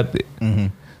gonna accept it.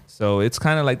 So it's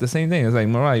kind of like the same thing. It's like,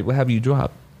 Mariah, what have you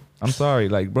dropped? I'm sorry,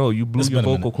 like, bro, you blew your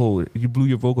vocal cord. You blew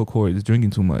your vocal cord. It's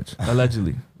drinking too much.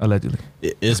 Allegedly.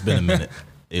 It's been a minute.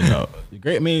 You know,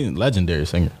 great. I mean, legendary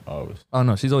singer always. Oh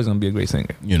no, she's always gonna be a great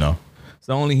singer. You know, it's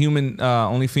the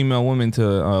only female woman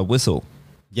to whistle.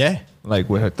 Yeah, like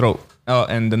with her throat. Oh,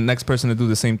 and the next person to do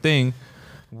the same thing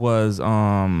was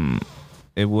the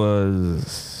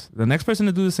next person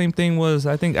to do the same thing was,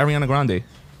 I think, Ariana Grande.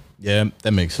 Yeah,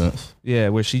 that makes sense. Yeah,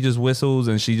 where she just whistles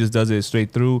and she just does it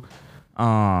straight through.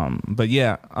 But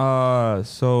yeah,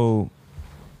 so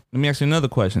let me ask you another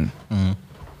question.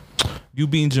 You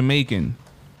being Jamaican,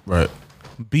 right?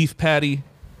 Beef patty,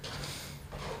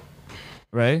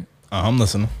 right? I'm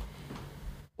listening.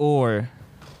 Or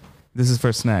this is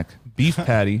for snack: beef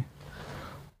patty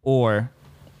or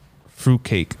fruit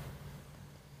cake.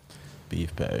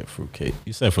 Beef patty, fruit cake.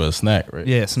 You said for a snack, right?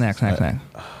 Yeah, snack. It's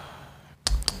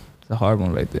a hard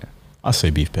one right there. I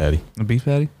say beef patty. A beef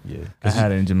patty? Yeah. I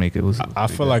had it in Jamaica. It was I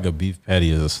feel like a beef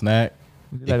patty is a snack.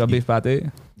 Like a beef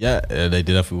patty? Yeah, they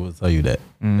definitely will tell you that.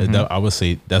 I would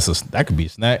say that could be a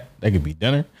snack. That could be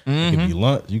dinner. It could be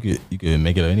lunch. You could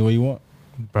make it any way you want.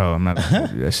 Bro, I'm not gonna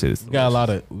do that shit. We got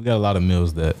a lot of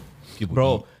meals that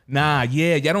people eat. Nah,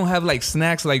 yeah, y'all don't have like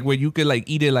snacks like where you could like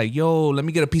eat it like, yo, let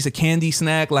me get a piece of candy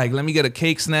snack, like let me get a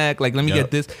cake snack, like let me get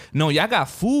this. No, y'all got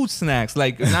food snacks.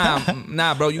 Like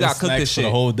nah, bro, you gotta cook this shit for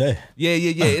the whole day. Yeah.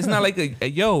 It's not like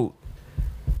yo,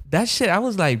 that shit. I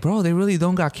was like, bro, they really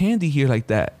don't got candy here like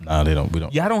that. Nah, they don't. We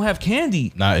don't. Y'all don't have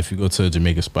candy. Nah, if you go to a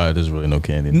Jamaican spot, there's really no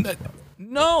candy.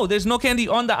 No, there's no candy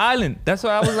on the island. That's why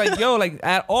I was like, yo, like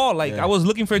at all. Like I was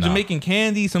looking for Jamaican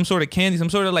candy, some sort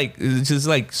of like just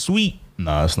like sweet.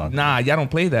 Nah, it's not. Nah, y'all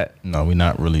don't play that. No, we're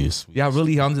not really sweet. Y'all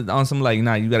really on some like,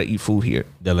 nah, you gotta eat food here.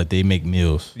 They're like, they make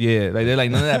meals. Yeah, like they're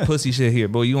like, none of that pussy shit here,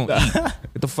 bro. You gonna eat.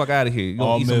 Get the fuck out of here. You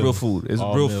gonna eat some real food. It's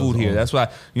real food here. That's why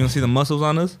you don't see the muscles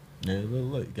on us. Yeah,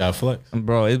 look, you gotta flex.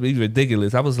 Bro, it's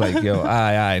ridiculous. I was like, yo, all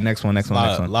right, next one.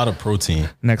 A lot of protein.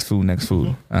 Next food.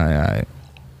 All right.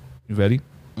 You ready?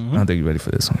 I don't think you're ready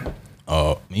for this one.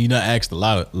 Oh, you done asked a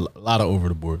lot of over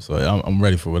the board, so I'm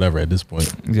ready for whatever at this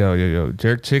point. Yo,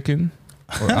 jerk chicken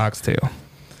or oxtail?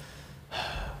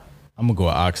 I'm gonna go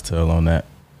with oxtail on that.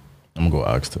 I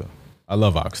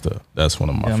love oxtail. That's one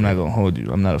of my. I'm not gonna hold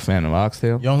you. I'm not a fan of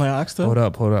oxtail. You don't like oxtail? Hold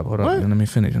up. What? Let me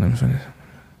finish.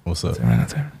 What's up?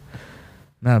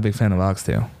 Not a big fan of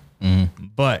oxtail.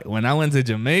 But when I went to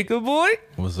Jamaica, boy.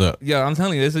 What's up? Yeah, I'm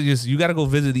telling you, this is just, you gotta go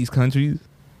visit these countries.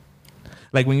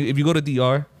 Like if you go to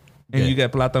DR and you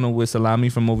get plátano with salami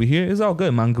from over here, it's all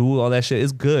good. Mango, all that shit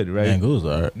is good, right? Mango's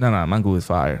alright. No, mango is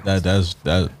fire. That's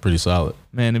pretty solid.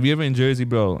 Man, if you're ever in Jersey,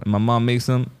 bro, and my mom makes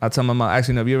them, I tell my mom.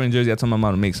 Actually, no, if you're ever in Jersey, I tell my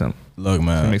mom to make some. Look,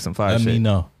 man, make some fire let shit. Let me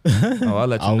know. Oh, I'll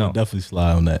let you know. I will definitely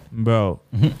slide on that, bro.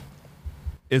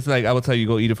 It's like I would tell you,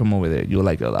 go eat it from over there. You'll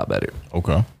like it a lot better.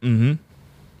 Okay.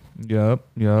 Yup.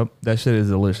 That shit is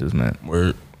delicious, man.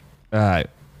 Word. All right.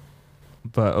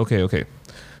 But okay.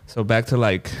 So back to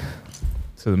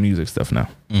the music stuff now.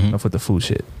 Enough with the food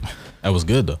shit. That was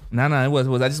good though. Nah, it was.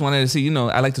 I just wanted to see,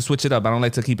 I like to switch it up. I don't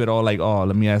like to keep it all like, oh,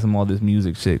 let me ask him all this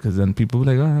music shit. Because then people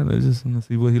be like, oh, let's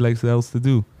see what he likes else to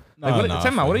do. Like,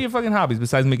 tell me, what are your fucking hobbies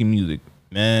besides making music?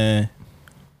 Man,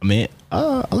 I mean,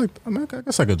 I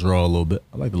guess I could draw a little bit.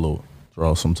 I like a little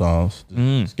draw sometimes.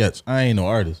 Sketch. I ain't no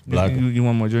artist. But You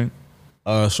want more drink?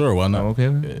 Sure, why not? Oh,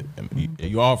 okay.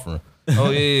 You offering. Oh,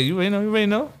 yeah. You already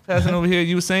know. Passing over here.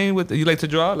 You were saying you like to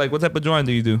draw? Like, what type of drawing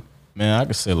do you do? Man, I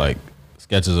could say like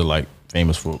sketches are like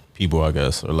famous for people, I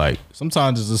guess. Or like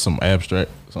sometimes it's just some abstract.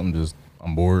 Something just,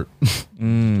 I'm bored.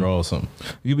 Draw something.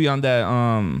 You be on that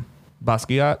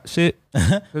Basquiat shit?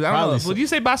 'Cause I don't know. So. Would you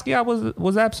say Basquiat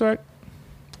was abstract?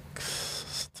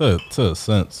 To a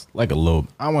sense, like a little.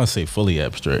 I want to say fully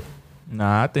abstract.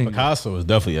 Nah, I think Picasso is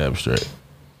definitely abstract.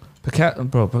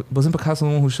 Bro, wasn't Picasso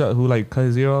the one who like cut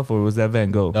his ear off, or was that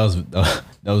Van Gogh? That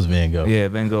was Van Gogh. Yeah,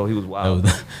 Van Gogh. He was wild.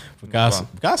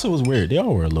 Picasso was weird. They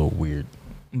all were a little weird.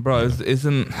 Bro, it's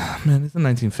the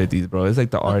 1950s, bro. It's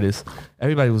like the artists.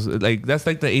 Everybody was like, that's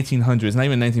like the 1800s, not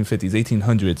even 1950s,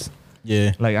 1800s.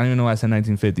 Yeah. Like, I don't even know why I said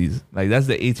 1950s. Like, that's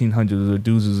the 1800s. The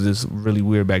dudes was just really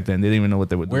weird back then. They didn't even know what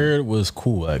they were doing. Weird was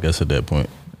cool, I guess, at that point.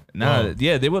 Nah,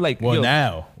 yeah, they were like. Well,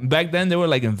 now. Back then, they were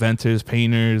like inventors,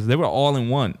 painters. They were all in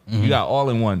one. You got all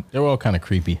in one. They were all kind of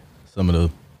creepy. Some of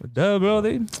the. Duh, bro.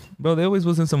 They always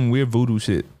was in some weird voodoo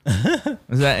shit.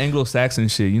 It's that Anglo-Saxon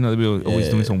shit. They be always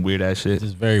doing some weird ass shit.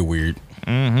 It's very weird.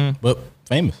 But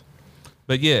famous.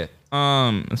 But yeah,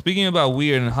 speaking about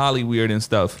weird and Holly weird and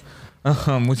stuff,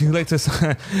 would you like to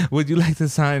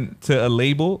sign to a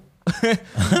label?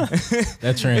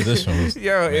 That transition was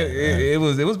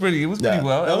it was pretty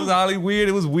well. It was Holly weird.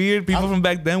 It was weird. People from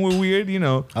back then were weird,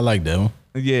 I like that one.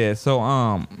 Yeah,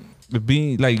 so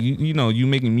being like you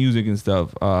making music and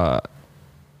stuff,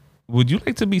 would you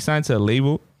like to be signed to a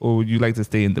label, or would you like to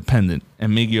stay independent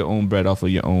and make your own bread off of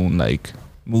your own like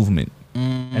movement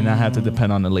and not have to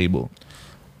depend on the label?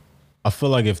 I feel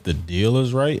like if the deal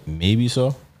is right, maybe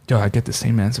so. Yo, I get the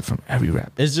same answer from every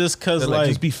rapper. It's just because like,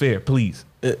 just be fair, please.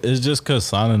 It's just because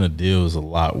signing a deal is a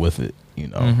lot with it,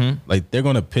 Like they're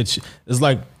gonna pitch. It's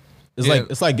like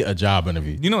a job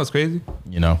interview. You know what's crazy?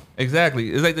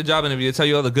 Exactly. It's like the job interview. They tell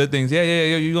you all the good things. Yeah,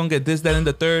 you're gonna get this, that, and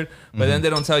the third. But then they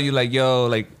don't tell you like, yo,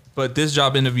 like, but this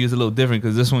job interview is a little different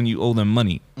because this one you owe them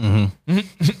money. You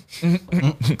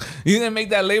didn't make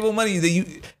that label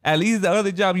money. At least the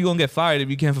other job you gonna get fired if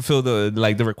you can't fulfill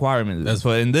the requirements.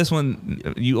 But in this one,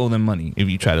 you owe them money if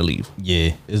you try to leave.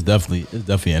 Yeah, it's definitely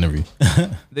an interview.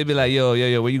 They be like, yo,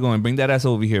 where you going? Bring that ass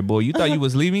over here, boy. You thought you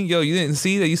was leaving? Yo, you didn't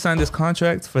see that you signed this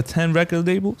contract for 10 record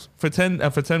labels for 10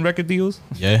 record deals?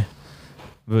 Yeah.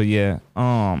 But yeah,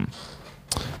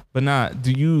 but nah.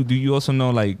 Do you also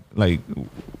know like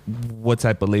what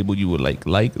type of label you would like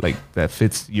that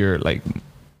fits your like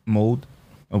mold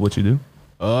of what you do?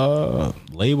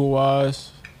 Label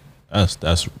wise,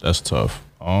 that's tough.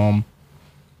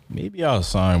 Maybe I'll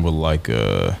sign with like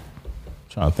trying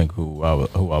to think who I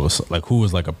was like, who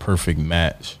was like a perfect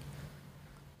match.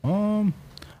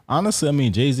 Honestly, I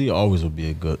mean, Jay-Z always would be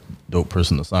a good, dope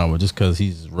person to sign with just because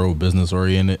he's real business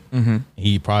oriented.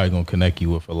 He probably gonna connect you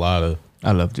with a lot of.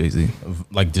 I love Jay-Z.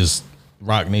 Like just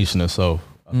Rock Nation itself.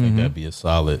 I think that'd be a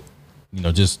solid,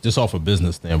 just off a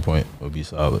business standpoint would be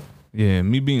solid. Yeah,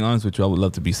 me being honest with you, I would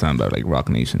love to be signed by like Rock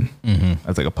Nation.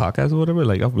 As like a podcast or whatever.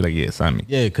 Like I'll be like, yeah, sign me.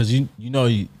 Yeah, because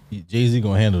Jay-Z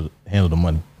gonna handle the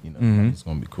money. It's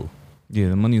gonna be cool. Yeah,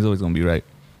 the money's always gonna be right.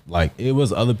 Like it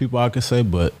was other people I could say,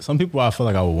 but some people I feel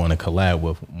like I would want to collab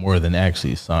with more than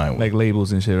actually sign with. Like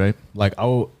labels and shit, right? Like I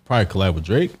would probably collab with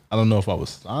Drake. I don't know if I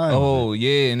was signed. Oh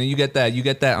yeah, and then you get that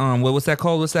what's that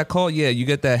called? Yeah, you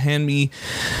get that hand me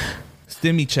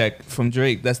stimmy check from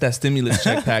Drake. That's that stimulus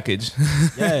check package.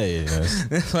 Yeah.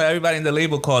 That's what everybody in the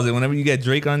label calls it. Whenever you get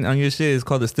Drake on your shit, it's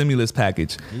called the stimulus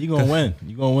package. You gonna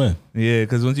win. Yeah,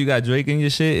 because once you got Drake in your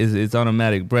shit, it's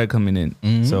automatic bread coming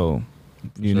in. So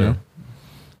you know.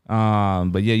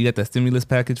 But yeah, you got that stimulus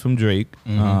package from Drake.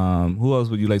 Who else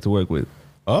would you like to work with?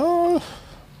 Wow.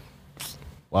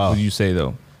 What would you say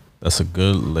though? That's a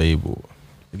good label.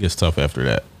 It gets tough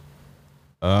after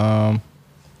that.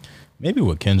 Maybe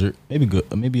with Kendrick.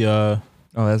 Maybe Oh,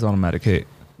 that's automatic hit.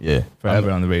 Yeah.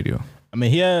 Forever on the radio. I mean,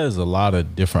 he has a lot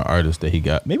of different artists that he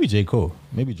got. Maybe J. Cole.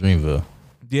 Maybe Dreamville.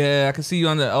 Yeah, I can see you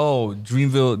on the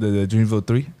Dreamville, the Dreamville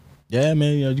 3. Yeah,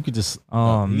 man. You could just.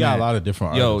 You got a lot of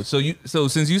different artists. So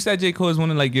since you said J. Cole is one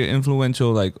of like your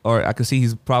influential art, I can see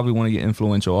he's probably one of your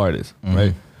influential artists,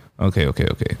 right? Okay.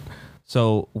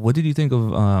 So what did you think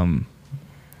of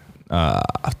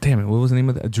damn it, what was the name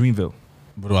of that? Dreamville.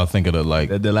 What do I think of the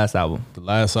last album? The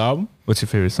last album? What's your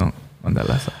favorite song on that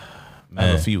last album? Man, I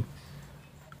have a few.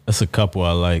 That's a couple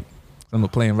I like. I'm gonna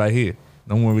play him right here.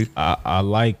 Don't worry. I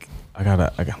got.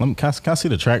 Let me. Can I see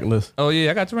the track list? Oh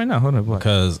yeah, I got you right now. Hold on.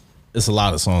 Because it's a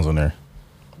lot of songs on there.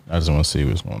 I just want to see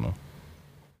what's going on.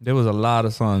 There was a lot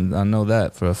of songs. I know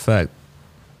that for a fact.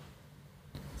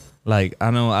 Like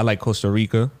I know I like Costa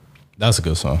Rica. That's a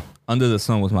good song. Under the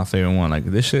Sun was my favorite one. Like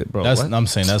this shit, bro. That's what? I'm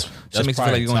saying that's Shit makes you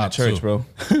feel like you're going to church, bro.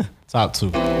 Top 2.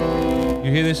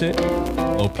 You hear this shit?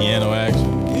 Little piano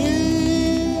action.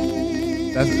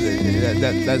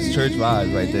 That's church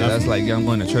vibes right there. That's like, yeah, I'm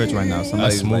going to church right now.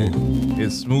 Somebody's smooth. like,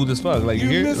 it's smooth as fuck. Like you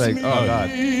hear it? Like, oh God.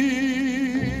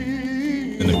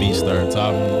 Then the beat started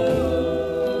top.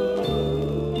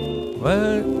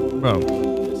 What? Bro.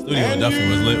 Studio definitely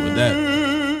was lit with that.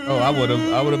 Oh, I would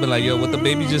have been like, yo, what the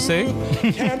baby just say?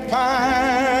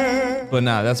 But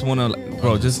nah, that's one of,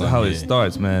 bro, just how it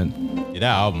starts, man. Yeah,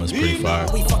 that album is pretty fire.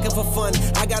 We fucking for fun.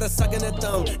 I got a suck in the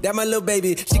thumb. That my little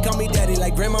baby. She call me daddy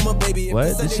like grandmama baby.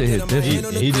 What? This shit hit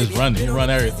different. He just run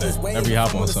everything. Every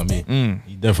album on something.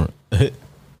 He different.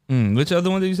 Which other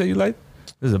one did you say you like?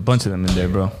 There's a bunch of them in there,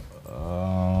 bro.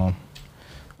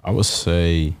 I would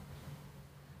say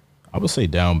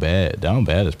Down Bad. Down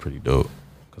Bad is pretty dope.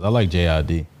 Cause I like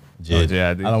J.I.D. Jid. Oh,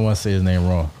 J.I.D. I don't want to say his name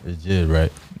wrong. It's Jid,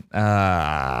 right?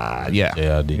 Yeah.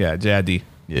 J.I.D. Yeah, J.I.D.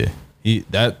 Yeah.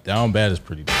 That Down Bad is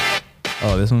pretty dope.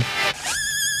 Oh, this one?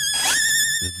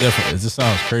 It's different. It just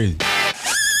sounds crazy.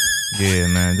 Yeah,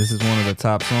 man. This is one of the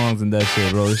top songs in that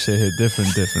shit, bro. This shit hit different.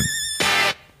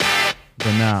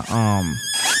 But now,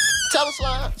 Tell us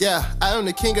live. Yeah, I am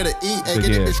the king of the E. Hey, But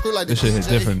get yeah, the bitch screw like the this shit hit DJ.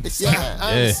 different. Yeah,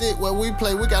 I Yeah. am sit where we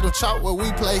play. We got to chop where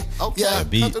we play. Okay. Yeah,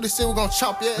 beat. come through this shit, we gonna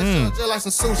chop. Yeah, just like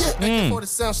some sushi. AK-40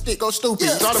 sound stick, go stupid.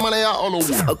 Draw the money out on the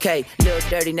wall. Okay, little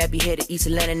dirty, nappy headed East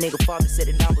Atlanta nigga. Father said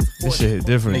it now was this shit hit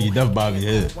different. Nigga, definitely Bobby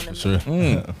Head for sure.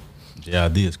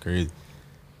 J.I.D. is crazy.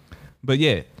 But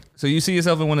yeah, so you see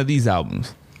yourself in one of these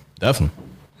albums.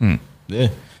 Definitely. Yeah.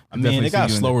 I mean, Definitely they got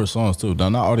see you in slower songs too.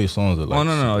 Not all these songs are like. Oh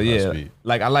no, super yeah. speed.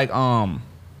 Like I like oh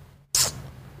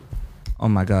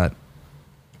my God.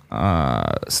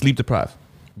 Sleep Deprived.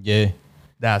 Yeah.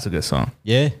 That's a good song.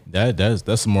 Yeah.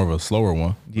 That's more of a slower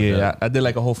one. Yeah, I did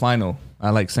like a whole final. I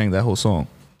like sang that whole song.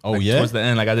 Oh, Like, yeah? Towards the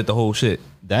end, like I did the whole shit.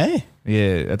 Dang.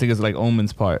 Yeah, I think it's like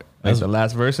Omen's part. Like That's- the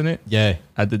last verse in it. Yeah.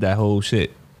 I did that whole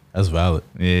shit. That's valid.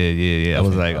 Yeah. I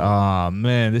was like, oh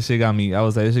man, this shit got me. I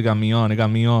was like, this shit got me on. It got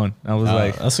me on. I was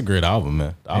like, That's a great album,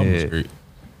 man. The album is Yeah. great.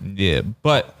 yeah.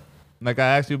 But like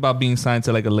I asked you about being signed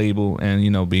to like a label and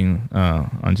being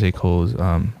on J. Cole's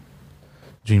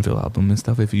Dreamville album and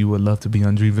stuff. If you would love to be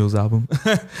on Dreamville's album.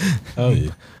 Oh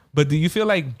yeah. But do you feel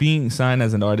like being signed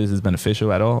as an artist is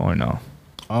beneficial at all or no?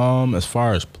 As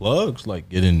far as plugs, like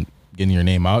getting your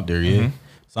name out there, yeah.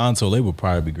 Signed to a label would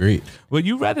probably be great. Would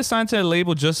you rather sign to a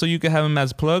label just so you could have him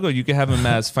as plug, or you could have him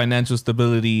as financial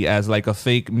stability as like a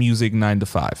fake music 9 to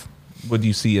 5? Would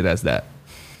you see it as that?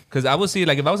 Because I would see it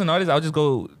like if I was an artist, I would just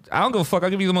go. I don't give a fuck. I'll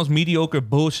give you the most mediocre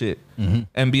bullshit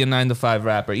and be a 9 to 5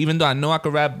 rapper. Even though I know I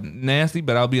could rap nasty,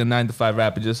 but I'll be a 9 to 5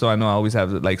 rapper just so I know I always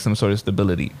have like some sort of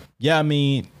stability. Yeah, I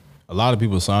mean, a lot of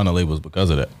people sign to labels because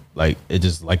of that. Like it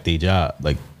just like their job,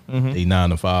 like they 9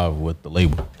 to 5 with the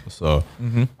label. So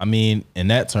I mean, in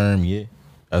that term, yeah,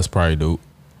 that's probably dope.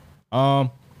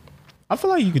 I feel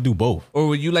like you could do both. Or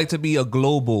would you like to be a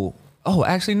global? Oh,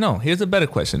 actually, no. Here's a better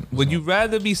question. Would you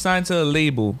rather be signed to a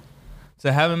label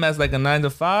to have him as like a 9 to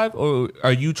 5, or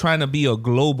are you trying to be a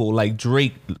global, like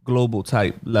Drake global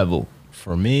type level?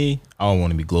 For me, I don't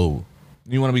want to be global.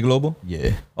 You want to be global?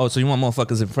 Yeah, Oh, so you want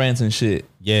motherfuckers in France and shit?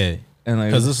 yeah, And like,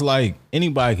 because it's like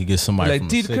anybody could get somebody like from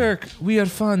the Dede city. Kirk, we are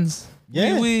funds.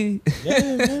 Yeah. We.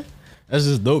 Yeah, man. That's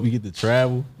just dope. You get to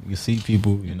travel, you can see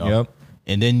people, you know. Yep.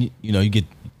 And then you get.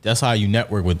 That's how you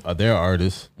network with their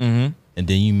artists. And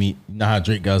then you meet. You know how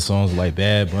Drake got songs like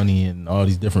Bad Bunny and all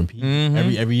these different people.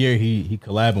 Every year he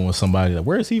collabing with somebody. Like,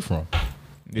 where is he from?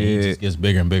 And he Yeah. just gets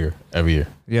bigger and bigger every year.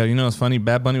 Yeah, you know what's funny?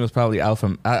 Bad Bunny was probably out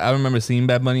from. I remember seeing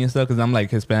Bad Bunny and stuff because I'm like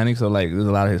Hispanic, so like there's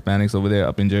a lot of Hispanics over there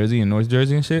up in Jersey and North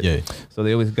Jersey and shit. Yeah. So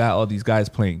they always got all these guys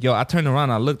playing. Yo, I turned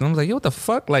around, I looked, and I was like, yo, what the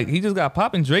fuck? Like he just got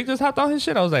popped and Drake just hopped on his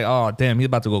shit. I was like, oh damn, he's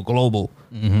about to go global.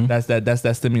 That's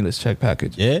that stimulus check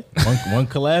package. Yeah, one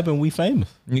collab and we famous.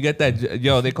 You get that?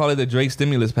 Yo, they call it the Drake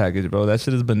stimulus package, bro. That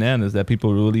shit is bananas. That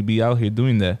people really be out here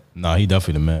doing that. Nah, he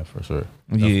definitely the man for sure.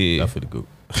 Yeah. Definitely the goat.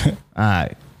 All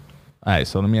right.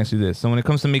 So let me ask you this: so when it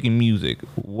comes to making music,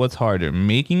 what's harder,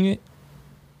 making it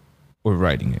or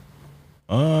writing it?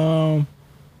 I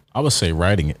would say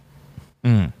writing it.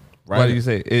 Why do you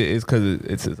say it's because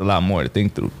it's a lot more to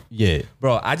think through, Yeah.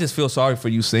 bro? I just feel sorry for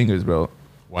you singers, bro.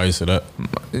 Why you say that?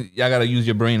 Y'all gotta use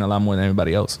your brain a lot more than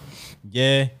everybody else.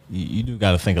 Yeah, you do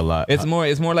got to think a lot. It's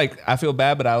more like I feel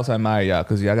bad, but I also admire y'all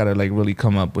because y'all gotta like really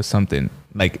come up with something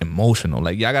like emotional.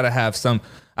 Like y'all gotta have some.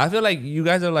 I feel like you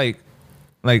guys are like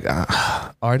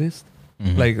artists,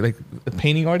 like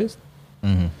painting artists.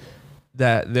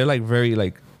 That they're like very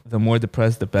like the more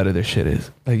depressed, the better their shit is.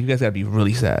 Like you guys gotta be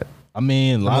really sad. I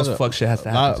mean, The most fuck shit has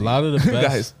to happen. A lot of the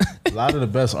best, Guys. a lot of the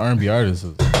best R&B artists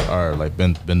are like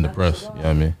been depressed. You know what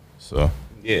I mean? So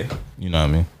Yeah. you know what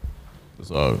I mean.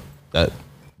 So that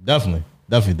definitely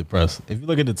depressed. If you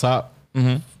look at the top,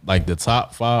 like the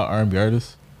top 5 R&B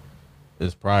artists,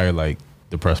 it's probably like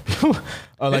depressed people.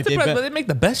 Or like It's depressed, but they make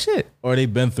the best shit. or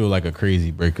they've been through like a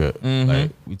crazy breakup.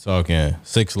 Like we talking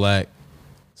 6 Lack,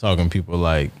 talking people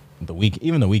like The Weeknd,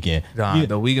 even The Weeknd. Nah,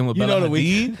 The Weeknd with you Bella know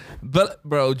The Hadid. But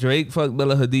bro, Drake fucked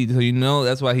Bella Hadid, so you know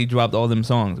that's why he dropped all them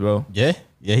songs, bro. Yeah,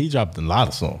 he dropped a lot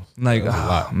of songs. Like, That was a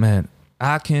lot. man,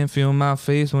 I can't feel my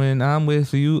face when I'm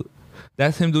with you.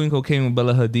 That's him doing cocaine with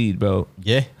Bella Hadid, bro.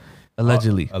 Yeah,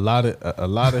 Allegedly. a lot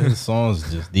of his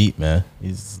songs just deep, man.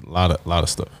 He's a lot of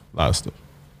stuff.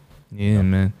 Yeah,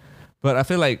 man. But I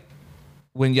feel like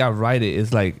when y'all write it,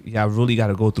 it's like y'all really got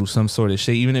to go through some sort of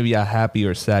shit. Even if y'all happy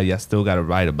or sad, y'all still got to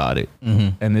write about it.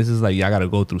 And this is like y'all got to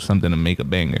go through something to make a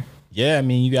banger. Yeah, I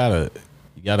mean, you gotta.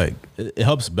 It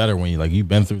helps better when you've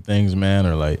been through things, man,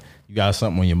 or like you got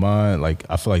something on your mind. Like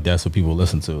I feel like that's what people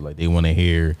listen to. Like they want to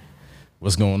hear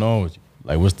what's going on with you.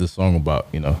 Like what's this song about?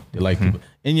 You know, they like people.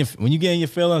 When you get in your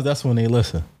feelings, that's when they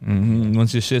listen.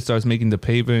 Once your shit starts making the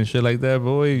paper and shit like that,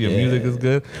 boy, your music is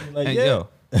good. Like, and yeah.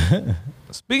 yo,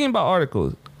 speaking about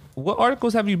articles, what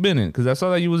articles have you been in? Because I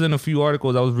saw that you was in a few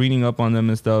articles. I was reading up on them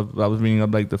and stuff. I was reading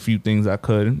up like the few things I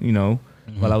could, you know,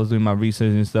 while I was doing my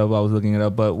research and stuff. I was looking it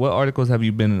up. But what articles have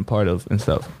you been a part of and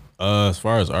stuff? As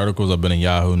far as articles, I've been in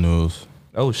Yahoo News.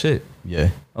 Oh shit. Yeah.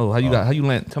 Oh, how you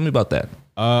land? Tell me about that.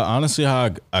 Honestly, how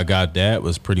I got that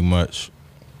was pretty much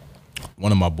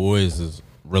one of my boys is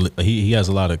really he has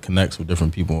a lot of connects with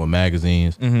different people with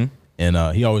magazines,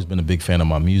 and he always been a big fan of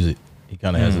my music. He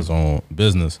kind of has his own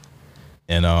business,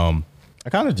 and I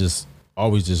kind of just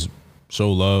always just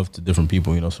show love to different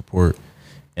people, you know, support.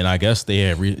 And I guess they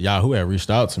had Yahoo had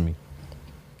reached out to me,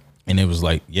 and it was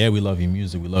like, yeah, we love your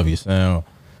music, we love your sound,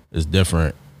 it's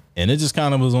different, and it just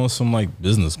kind of was on some like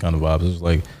business kind of vibes. It was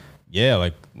like, yeah,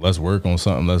 like let's work on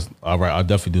something. All right, I'll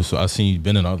definitely do so. I seen you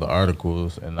been in other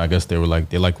articles, and I guess they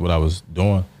liked what I was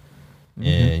doing,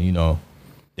 and you know,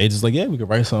 they just like, yeah, we could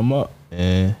write something up,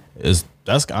 and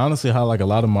that's honestly how like a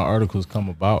lot of my articles come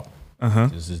about.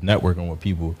 Just networking with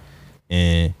people,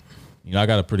 and you know, I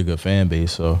got a pretty good fan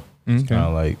base, so it's kind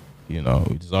of like, you know,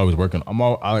 we just always working.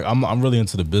 I'm really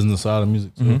into the business side of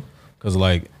music too, because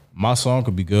like my song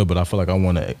could be good, but I feel like I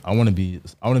want to be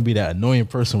that annoying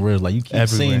person where it's like you keep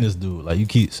seeing this dude, like you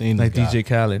keep seeing this Like guy. DJ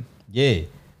Khaled. Yeah,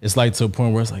 it's like to a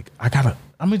point where it's like I'm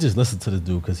gonna just listen to this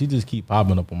dude because he just keep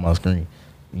popping up on my screen.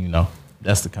 You know,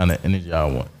 that's the kind of energy I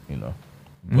want. You know,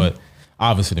 but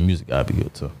obviously the music gotta be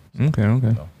good too. Okay.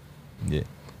 So, yeah.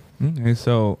 Okay,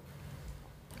 so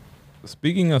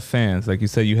speaking of fans, like you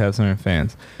said, you have certain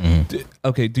fans.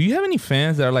 Do you have any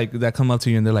fans that are like that come up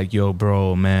to you and they're like, "Yo,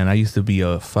 bro, man, I used to be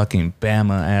a fucking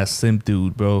Bama ass simp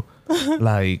dude, bro.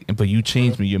 Like, but you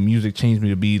changed me. Your music changed me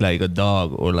to be like a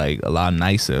dog, or like a lot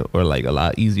nicer, or like a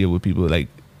lot easier with people." Like,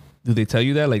 do they tell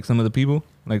you that? Like some of the people,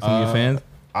 like some of your fans,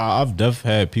 I've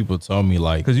definitely had people tell me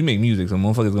like, because you make music, so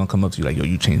motherfuckers gonna come up to you like, "Yo,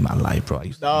 you changed my life, bro. I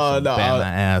used to be some Bama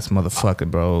ass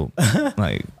motherfucker, bro."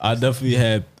 Like, I definitely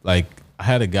had like. I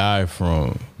had a guy from,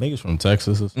 I think it's from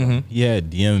Texas or something. He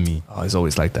had DM'd me. oh, it's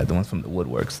always like that. The ones from the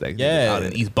woodworks, like Yeah. out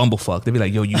in East Bumblefuck. They be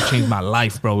like, "Yo, you changed my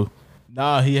life, bro."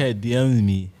 Nah, he had DM'd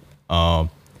me.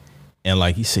 And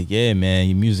like he said, yeah, man,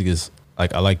 your music is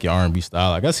like, I like your R&B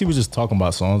style. I guess he was just talking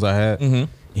about songs I had.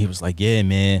 He was like, yeah,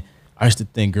 man, I used to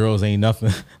think girls ain't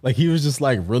nothing. Like he was just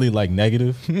like really like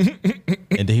negative.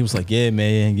 And then he was like, yeah,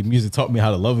 man, your music taught me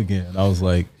how to love again. And I was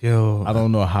like, Yo, I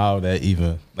don't know how that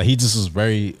even, like he just was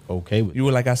very okay with it. you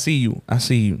were like, "I see you. I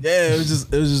see you." Yeah, it was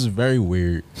just very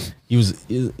weird. He's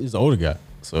an older guy.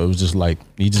 So it was just like,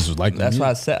 he just was like, That's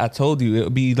why I told you it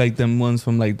would be like them ones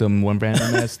from like them one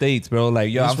random ass states, bro.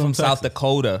 Like, yo, He's I'm from from South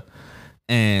Dakota,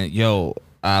 and yo,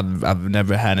 I've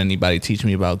never had anybody teach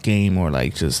me about game or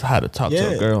like just how to talk to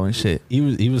Yeah. a girl and shit. He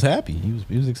was happy.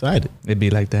 He was excited. It'd be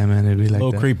like that, man. It'd be A like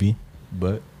little that. creepy,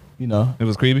 but you know, It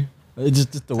was creepy. it's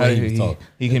just the way he was talking.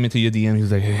 He came into your DM. He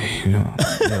was like, "Hey, you know,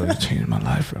 yo, you changed my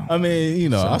life, bro." I mean, you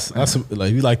know, I like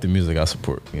if you like the music, I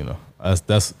support. You know,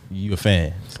 that's you a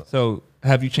fan. So. So,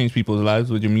 have you changed people's lives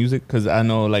with your music? Because I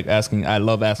know, like, I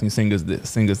love asking singers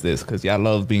this, because y'all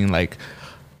love being like,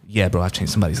 Yeah, bro, I've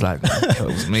changed somebody's life. It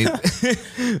was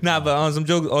amazing. Nah, but on some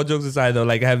jokes, all jokes aside though,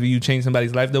 like have you changed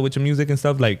somebody's life though with your music and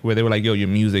stuff? Like where they were like, yo, your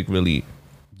music really.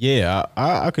 Yeah,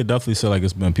 I could definitely say like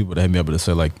it's been people that hit me up to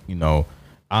say like, you know,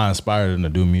 I inspired them to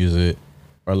do music,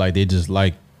 or like they just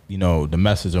like, you know, the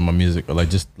message of my music, or like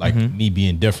just like me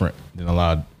being different than a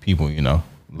lot of people, you know.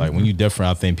 Like when you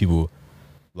different, I think people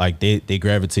like they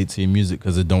gravitate to your music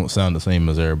because it don't sound the same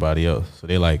as everybody else. So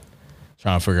they like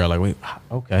trying to figure out like, wait,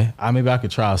 okay, maybe I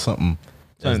could try something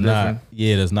that's not,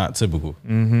 that's not typical.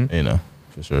 You know,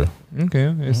 for sure.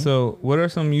 Okay. So what are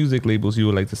some music labels you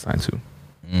would like to sign to?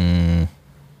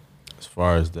 As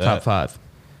far as that, Top 5.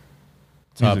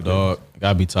 Top music Dog,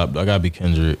 gotta be Top Dog. Gotta be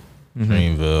Kendrick,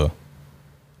 Dreamville.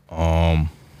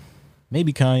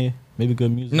 Maybe Kanye. Maybe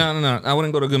Good Music. No. I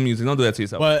wouldn't go to Good Music. Don't do that to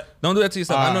yourself. But don't do that to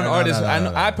yourself. I know an artist.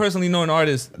 I personally know an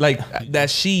artist like that.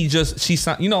 She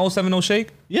signed. You know 070 Shake?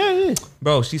 Yeah.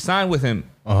 Bro, she signed with him.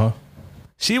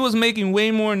 She was making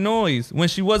way more noise when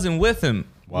she wasn't with him.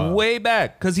 Wow. Way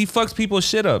back, cause he fucks people's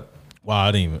shit up. Wow,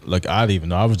 I didn't even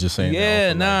know. I was just saying.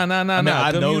 Yeah, nah. I mean,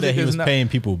 I know that he was paying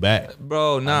people back.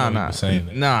 Bro, nah.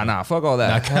 Fuck all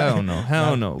that. Hell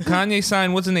no. Kanye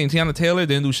signed, what's her name? Tiana Taylor,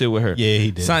 didn't do shit with her. Yeah, he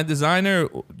did. Signed Designer,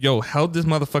 held this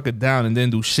motherfucker down and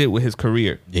didn't do shit with his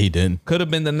career. Yeah, he didn't. Could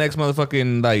have been the next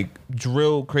motherfucking like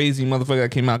drill crazy motherfucker that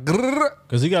came out.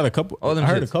 Cause he got a couple. I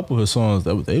heard a couple of his songs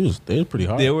that they were pretty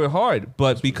hard. They were hard,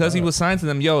 but because he was signed to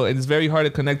them, it's very hard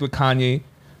to connect with Kanye.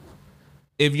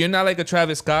 If you're not like a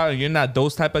Travis Scott, or you're not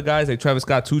those type of guys like Travis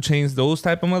Scott, 2 Chainz, those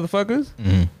type of motherfuckers,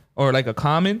 or like a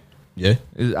Common,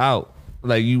 is out.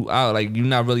 Like you out. Like you're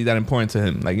not really that important to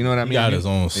him. Like you know what I mean? He got his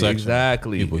own section.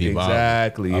 Exactly.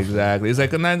 It's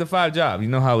like a 9-to-5 job. You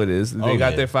know how it is. They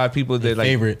got their 5 people that like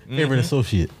favorite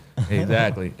associate.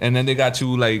 Exactly. And then they got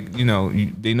you like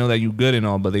they know that you good and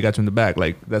all, but they got you in the back.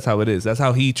 Like that's how it is. That's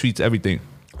how he treats everything.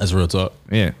 That's real talk.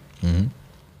 Yeah.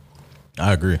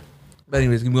 I agree. But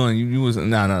anyways, keep going. You was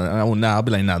I'll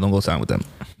be like, don't go sign with them.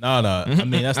 No. I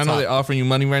mean, that's I know they're offering you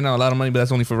money right now, a lot of money, but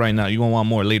that's only for right now. You're gonna want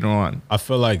more later on. I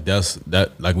feel like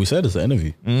that. Like we said, it's an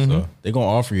interview, so they're gonna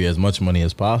offer you as much money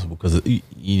as possible because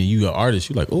you an artist.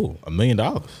 You like, $1 million.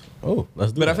 Oh,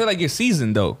 let's do it. But I feel like you're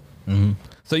seasoned though.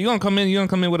 So you're gonna come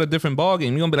in with a different ball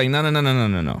game. You're gonna be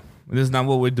like, no. This is not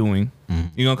what we're doing.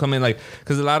 You're gonna come in like,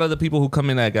 because a lot of the people who come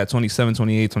in like at 27,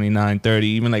 28, 29, 30,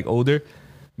 even like older,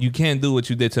 you can't do what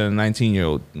you did to a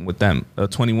 19-year-old with them, a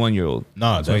 21-year-old, no,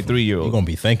 23-year-old. You're gonna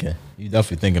be thinking. You're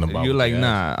definitely thinking about. You're like,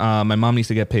 my mom needs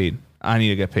to get paid. I need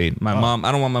to get paid. My mom,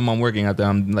 I don't want my mom working out there.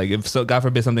 I'm like, if God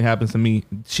forbid something happens to me,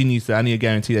 I need a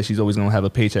guarantee that she's always gonna have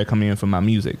a paycheck coming in from my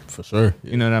music. For sure.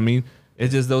 Yeah. You know what I mean?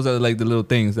 It's just those are like the little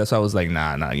things. That's why I was like,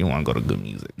 nah, you want to go to Good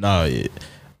Music. No, yeah.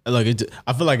 Like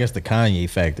I feel like it's the Kanye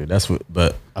factor. That's what,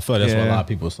 but I feel like that's what a lot of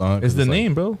people song. It's the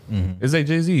name, bro. It's like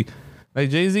Jay-Z. Like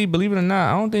Jay-Z, believe it or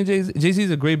not, I don't think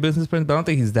Jay-Z's a great business person, but I don't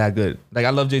think he's that good. Like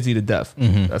I love Jay-Z to death.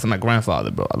 That's my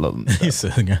grandfather, bro. I love him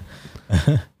to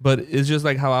death. But it's just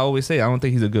like how I always say, I don't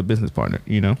think he's a good business partner,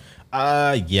 you know?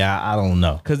 Yeah, I don't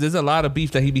know. Because there's a lot of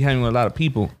beef that he be having with a lot of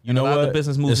people. You know, a lot of the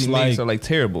business moves he makes are like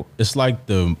terrible. It's like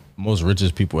the most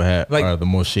richest people are the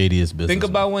most shadiest business. Think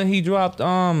about when he dropped,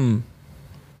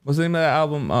 what's the name of that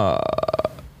album?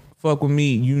 Fuck With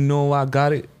Me, You Know I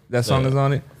Got It. That song is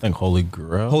on it. I think Holy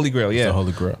Grail. Holy Grail, yeah.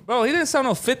 Holy Grail. Bro, he didn't sell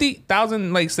no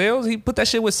 50,000 like sales. He put that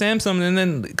shit with Samsung, and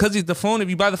then because he's the phone, if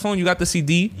you buy the phone, you got the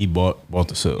CD. He bought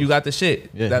the sales. You got the shit.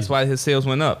 Yeah, that's why his sales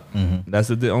went up. That's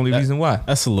the only reason why.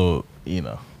 That's a little,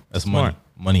 that's smart.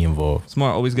 Money involved.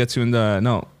 Smart always gets you in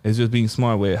the it's just being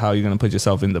smart with how you're gonna put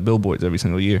yourself in the billboards every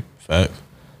single year. Facts.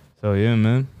 So yeah,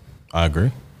 man. I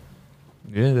agree.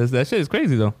 Yeah, that shit is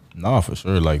crazy though. No, for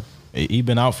sure. Like he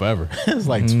been out forever. It's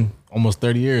like almost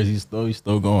 30 years. He's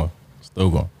still going.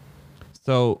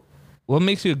 So, what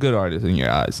makes you a good artist in your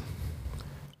eyes?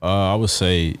 I would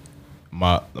say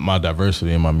my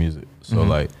diversity in my music. So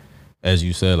like, as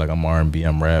you said, like I'm R&B,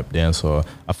 I'm rap, dancehall.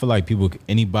 I feel like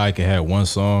anybody could have one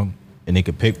song and they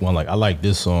could pick one. Like I like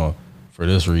this song for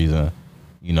this reason.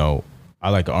 I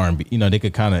like the R&B. They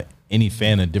could any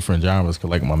fan of different genres could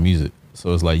like my music.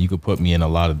 So it's like you could put me in a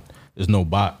lot of. There's no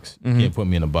box. You can't put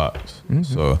me in a box.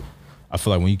 So I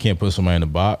feel like when you can't put somebody in a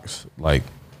box, like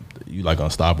you like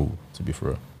unstoppable, to be for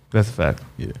real. That's a fact.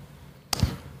 Yeah.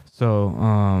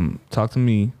 So talk to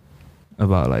me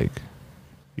about like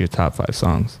your top 5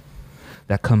 songs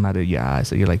that come out of your eyes.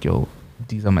 So you're like, yo,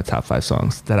 these are my top 5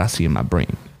 songs that I see in my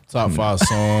brain. Top 5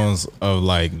 songs of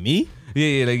like me?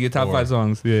 Yeah, like your top 5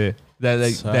 songs. Yeah.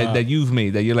 That you've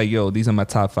made, that you're like, yo, these are my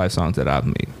top 5 songs that I've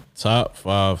made. Top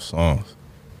 5 songs.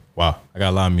 Wow, I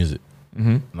got a lot of music.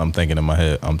 And I'm thinking in my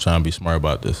head, I'm trying to be smart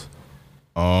about this.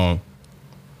 I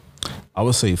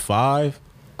would say 5.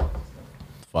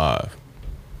 5.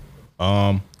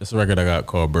 It's a record I got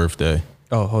called Birthday.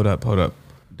 Oh, hold up.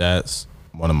 That's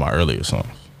one of my earlier songs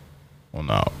on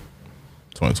out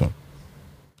 2020.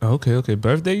 Oh, okay.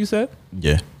 Birthday, you said?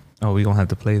 Yeah. Oh, we gonna have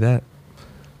to play that.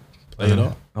 Play it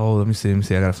up. Oh, let me see. I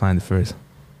gotta find it first.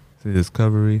 See,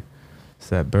 Discovery. Is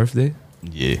that Birthday?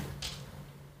 Yeah.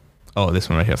 Oh, this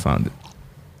one right here. I found it.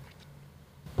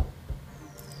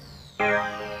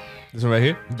 This one right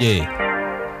here? Yeah.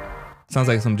 Sounds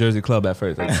like some Jersey club at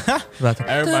first. Like,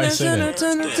 Everybody say that.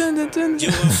 You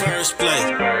in first place,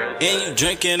 and you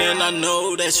drinking, and I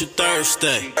know that you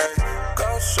thirsty.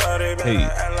 Hey.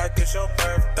 Like it's your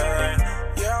birthday.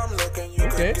 Yeah, I'm looking, you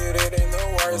Okay. can get it in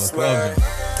the worst club way. Do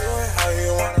it how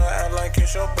you wanna act like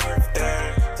it's your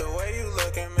birthday. The way you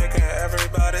looking, making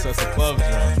everybody So it's a club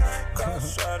joint.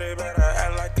 Shawty better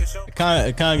act like it's your It kind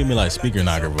of give me like Speaker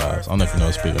Knocker vibes. I don't know if you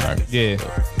know Speaker Knocker. Yeah. It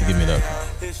give me that.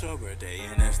 It's your birthday,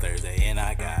 and it's Thursday, and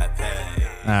I got paid.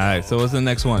 All right. So what's the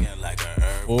next one? Like a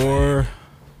herb. Or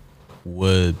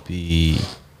would be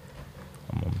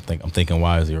I'm thinking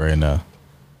wisely right now.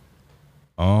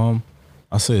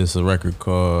 I say it's a record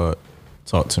called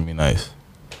Talk to Me Nice.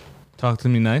 Talk to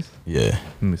me nice. Yeah.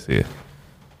 Let me see it.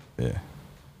 Yeah.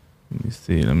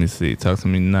 Let me see. Talk to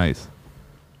me nice.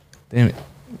 Damn it.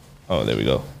 Oh, there we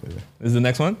go. This is the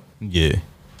next one? Yeah.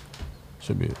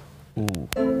 Should be it. Ooh.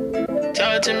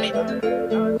 Talk to me.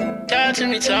 Talk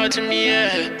to me,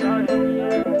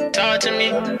 yeah. Talk to me.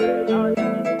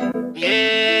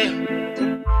 Yeah.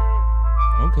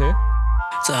 Okay.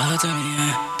 Talk to me,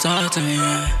 yeah. Talk to me,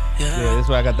 yeah. Yeah, that's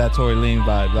where I got that Tory Lane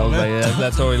vibe. I was like, yeah, that's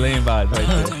that Tory Lane vibe right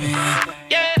there.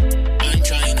 Yeah. I'm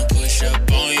trying to push up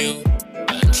on you.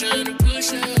 I'm trying to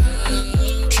push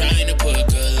up. Trying to put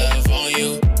good love on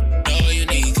you. Know you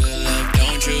need good love,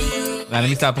 don't you? Now, let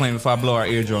me stop playing before I blow our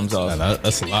eardrums off. Nah,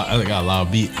 that's a lot. I got a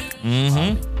loud beat.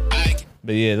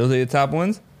 But yeah, those are your top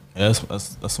ones? Yeah,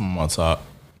 that's some of my top.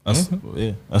 That's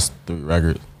 3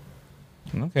 records.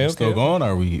 Okay, Still going,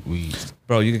 or we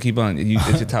Bro, you can keep on.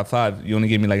 It's your top 5. You only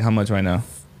gave me like how much right now?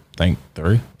 think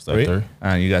 3. Is that 3? All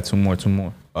right, you got two more.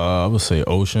 I would say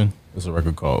Ocean. It's a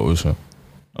record called Ocean.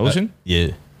 Ocean? Yeah.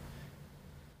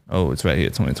 Oh, it's right here,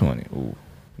 2020. Ooh,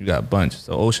 you got a bunch.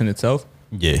 So Ocean itself?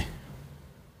 Yeah.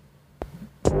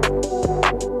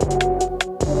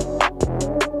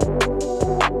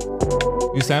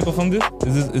 You sample from this?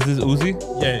 Is this Uzi?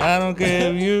 Yeah. I don't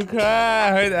care if you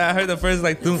cry. I heard the first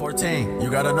like 14. You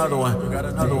got another one.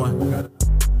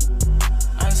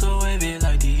 I'm so wavy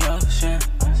like the ocean.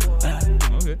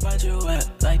 Okay. But you wet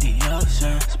like the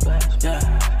ocean.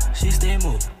 Yeah. She stay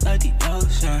move like the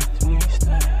ocean.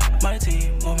 My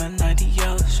team moving like the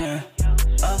ocean.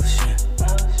 Ocean.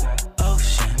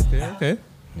 Okay.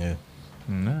 Yeah.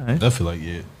 Nice. Definitely like,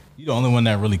 yeah. You the only one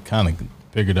that really kind of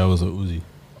figured that was a Uzi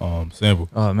sample.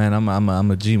 Oh man,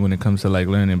 I'm a G when it comes to like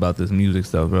learning about this music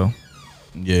stuff, bro.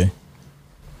 Yeah.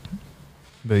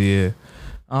 But yeah.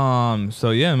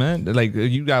 So yeah, man. Like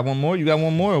you got one more?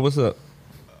 Or what's up?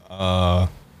 I'm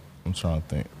trying to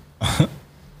think.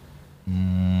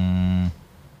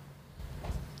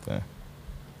 Okay.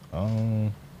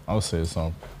 I would say it's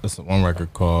one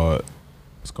record called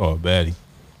Baddie.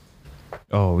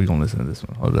 Oh, we gonna listen to this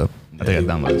one. Hold up. I think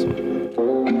I downloaded this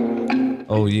one.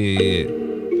 Oh yeah.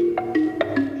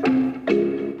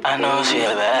 I know she a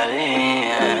baddie,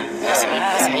 yeah.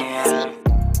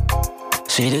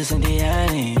 She just in the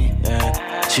alley,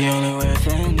 yeah. She only wear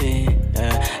Fendi,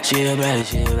 yeah. She a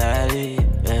baddie,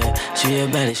 yeah. She a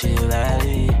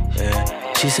baddie,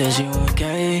 yeah. She said she want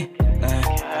Kelly,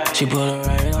 yeah. She put her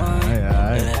right on,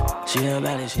 yeah. She a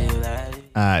baddie.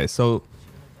 All right. So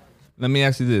let me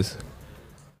ask you this: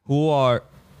 who are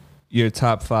your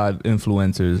top 5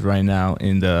 influencers right now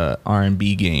in the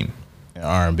R&B game?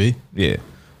 R&B. Yeah.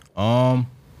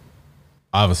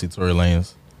 Obviously Tory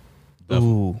Lanez.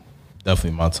 Ooh.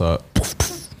 Definitely my top.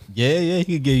 Yeah, he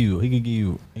could give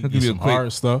you some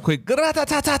hard stuff. Quick.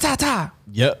 Gra-ta-ta-ta-ta-ta.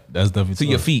 Yep, that's definitely To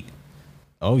your tough. feet.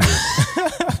 Oh yeah.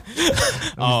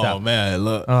 Oh stop. man,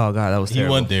 look. Oh god, that was He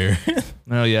terrible. went there.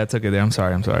 Oh yeah, I took it there. I'm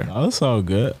sorry. Oh, that's all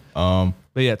good. But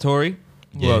yeah, Tory.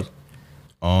 Who Yeah. else?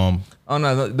 Oh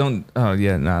no, don't. Oh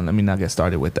yeah, nah. Let me not get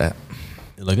started with that.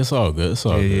 Like it's all good. It's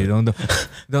all Yeah, good.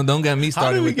 don't get me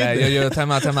started did we with get that. Yo,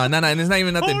 time out. No, and it's not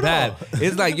even nothing Hold bad. on.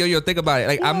 It's like, yo, think about it.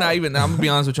 Like I'm gonna be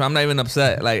honest with you. I'm not even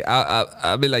upset. Like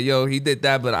I'll be like, yo, he did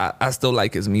that, but I still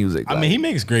like his music. I mean, he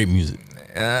makes great music.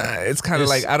 it's kind of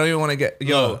it's- like I don't even want to get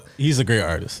Yo, he's a great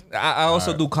artist. I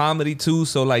also do comedy too,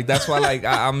 so like that's why like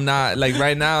I'm not like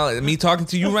right now. Me talking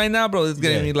to you right now, bro, it's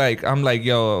getting Yeah. me like I'm like,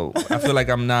 yo, I feel like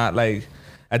I'm not like.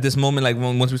 at this moment, like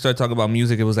once we started talking about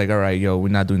music, it was like, all right, yo, we're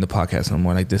not doing the podcast no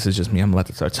more. Like this is just me. I'm about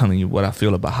to start telling you what I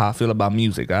feel about how I feel about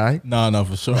music. All right. No,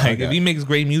 for sure. Like if he makes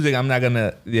great music, I'm not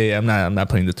gonna. Yeah, I'm not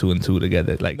putting the 2 and 2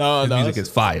 together. Like his music is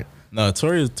fire. No,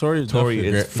 Tory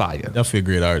is fire. Definitely a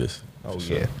great artist. Oh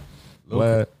sure.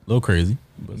 yeah. Little crazy.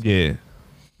 But Yeah.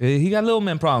 He got little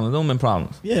man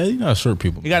problems. yeah, you know, short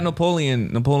people. He got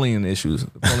Napoleon issues.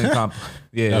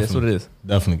 Yeah, that's what it is.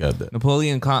 Definitely got that.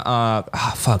 Napoleon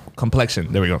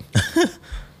complexion. There we go.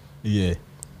 Yeah.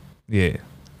 Yeah.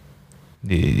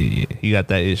 He got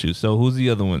that issue. So who's the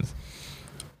other ones?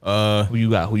 Who you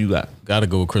got? Gotta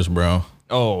go with Chris Brown.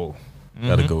 Oh.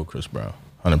 Gotta go with Chris Brown.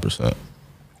 100%.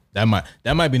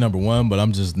 That might be number one, but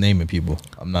I'm just naming people.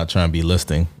 I'm not trying to be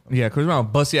listing. Yeah, Chris Brown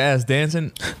bust your ass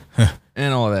dancing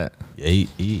and all that. Yeah,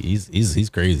 he's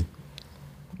crazy.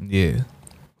 Yeah.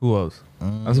 Who else?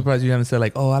 I'm surprised you haven't said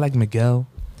like, oh, I like Miguel.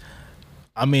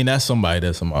 I mean, that's somebody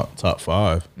that's in my top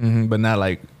 5. But not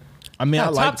like. I mean, I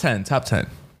like top 10.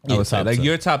 I Yeah, would say top like 10.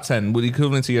 your top 10 would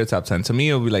equivalent to your top 10. To me,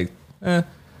 it would be like,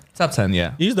 top 10.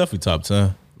 Yeah. He's definitely top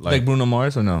 10. Like Bruno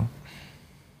Mars or no?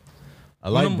 I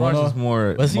like Bruno Mars is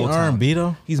more. Was he Motown. R&B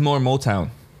though? He's more Motown.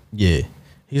 Yeah,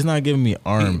 he's not giving me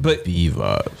R&B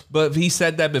vibes. But he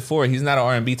said that before. He's not an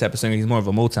R&B type of singer. He's more of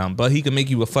a Motown. But he can make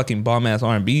you a fucking bomb ass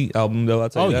R&B album though. I'll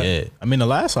tell you that. Yeah, I mean the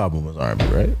last album was R&B,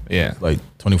 right? Yeah. Like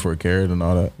 24 Karat and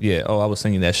all that. Yeah. Oh, I was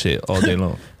singing that shit all day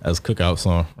long. As cookout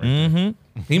song. Right?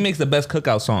 He makes the best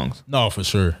cookout songs. No, for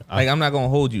sure. Like I'm not gonna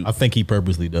hold you. I think he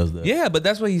purposely does that. Yeah, but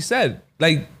that's what he said.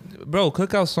 Like, bro,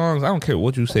 cookout songs. I don't care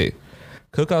what you say.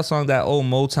 Cookout song, that old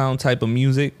Motown type of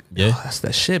music. Yeah. Oh, that's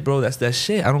that shit, bro. That's that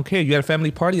shit. I don't care. You at a family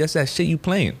party, that's that shit you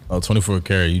playing. Oh, 24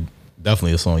 Karat, you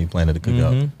definitely a song you playing at the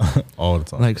cookout all the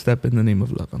time. Like Step in the Name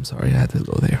of Love. I'm sorry, I had to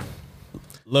go there.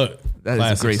 Look,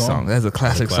 That is a great song. That's a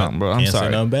classic song, bro. I'm Can't sorry.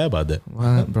 say nothing bad about that.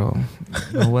 What, bro?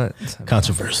 You know what?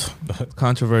 Controversial.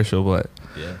 Controversial, but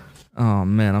Yeah. oh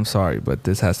man, I'm sorry, but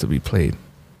this has to be played.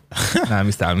 Nah, let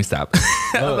me stop.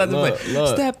 I was about to play.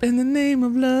 look. Step in the Name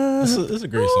of Love. It's a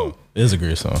great song. It's a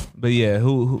great song. But yeah,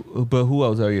 who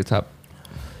else are your top?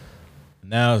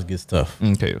 Now it gets tough.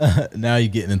 Okay. Now you're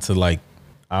getting into like,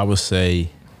 I would say,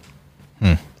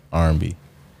 R&B.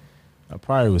 I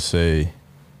probably would say,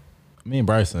 me and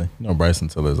Bryson. You know, Bryson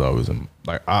Tiller is always in.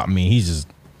 Like, I mean, he's just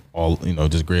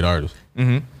just great artist.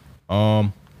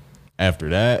 After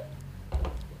that,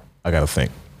 I gotta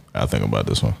think. About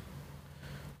this one.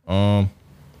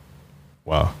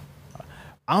 Wow.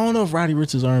 I don't know if Roddy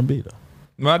Ricch is R&B though.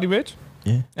 Roddy Ricch?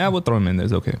 Yeah. I would throw him in there.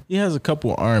 It's okay. He has a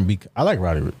couple of R&B. I like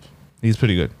Roddy Ricch. He's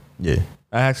pretty good. Yeah.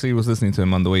 I actually was listening to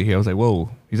him on the way here. I was like, whoa,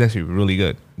 he's actually really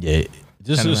good. Yeah.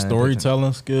 Just his Kinda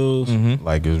storytelling skills,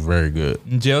 like, is very good.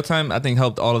 Jail Time, I think,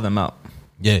 helped all of them out.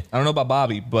 Yeah. I don't know about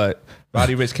Bobby, but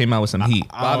Roddy Ricch came out with some heat.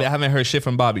 Bobby, I haven't heard shit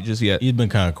from Bobby just yet. He's been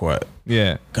kind of quiet.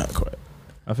 Yeah.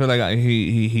 I feel like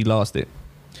he lost it.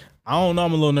 I don't know.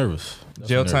 I'm a little nervous.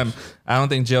 Jail Time, I don't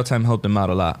think Jail Time helped him out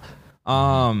a lot.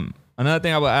 Another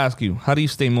thing I would ask you, how do you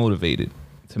stay motivated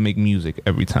to make music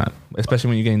every time? Especially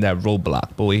when you're getting that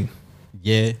roadblock, boy.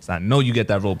 Yeah. So I know you get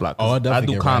that roadblock. Oh, I definitely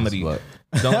do get comedy.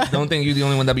 writer's Don't think you're the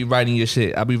only one that be writing your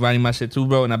shit. I be writing my shit too,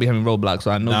 bro, and I be having roadblocks.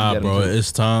 So I know you Nah, get bro. them too.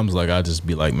 It's times like I just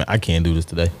be like, man, I can't do this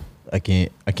today. I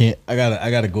can't. I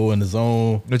gotta go in the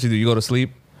zone. What you do? You go to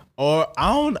sleep? Or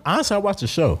I don't. Honestly, I watch a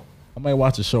show. I might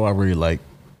watch a show I really like.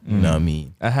 You know what I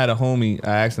mean? I had a homie.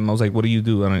 I asked him. I was like, "What do you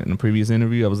do?" In a previous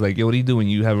interview, I was like, "Yo, what do you do when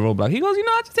you have a roadblock?" He goes,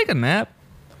 "I just take a nap."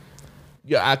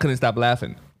 Yeah, I couldn't stop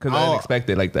laughing because I didn't expect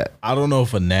it like that. I don't know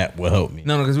if a nap will help me.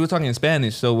 No, because we were talking in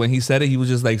Spanish. So when he said it, he was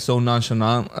just like so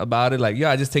nonchalant about it. Like, "Yeah,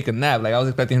 I just take a nap." Like I was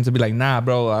expecting him to be like, "Nah,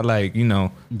 bro, I like,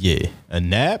 Yeah, a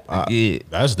nap. Yeah.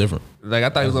 That's different. Like I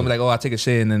thought he was gonna be like, "Oh, I take a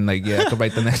shit and then like, yeah, I could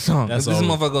write the next song." That's This always-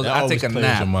 motherfucker goes, that "I always take a clears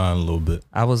your nap." mind a little bit.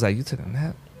 I was like, "You took a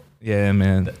nap?" Yeah,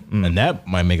 man. A nap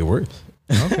might make it worse.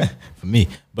 Okay, for me.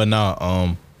 But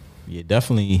nah, yeah,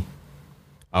 definitely.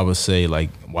 I would say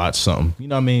like watch something. You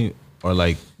know what I mean? Or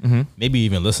like maybe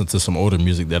even listen to some older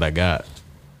music that I got,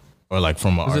 or like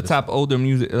from an What's the artist. top older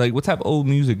music? Like, what type of old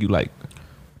music you like?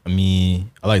 I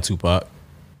mean, I like Tupac.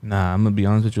 Nah, I'm gonna be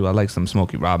honest with you. I like some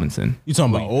Smokey Robinson. You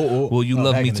talking about old? Will you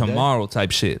love back me in the day? tomorrow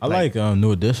type shit? I like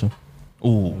New Edition. Ooh,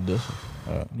 New Edition.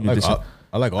 New Edition.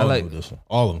 I like all I like- New Edition.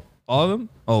 All of them. all of them.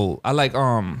 Oh, I like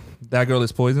That Girl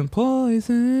Is Poison.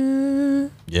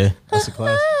 Poison. Yeah, that's a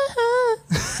classic.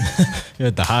 You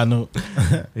at the high note.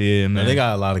 Yeah, man. Man, they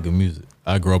got a lot of good music.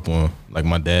 I grew up on, like,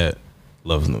 my dad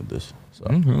loves New Edition. So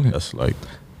Okay. that's like,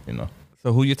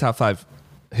 So who your top 5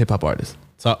 hip hop artists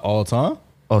top all time?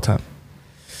 all time?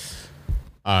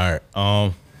 All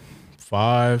right.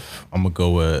 5, I'm gonna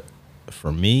go with,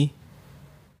 for me,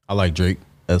 I like Drake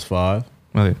as 5.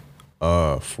 Okay.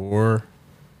 4,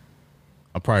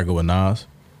 I'll probably go with Nas.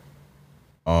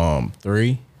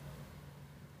 3,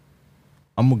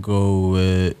 I'm gonna go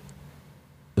with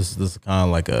this is kind of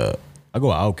like I go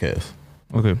with Outkast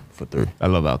Okay. for 3. I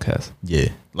love Outkast. Yeah,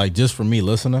 like just for me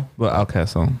listening, What Outkast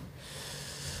song?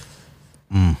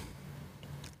 I'm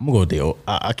gonna go with the.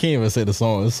 I can't even say the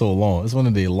song. It's so long. It's one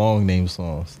of their long name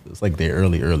songs. It's like their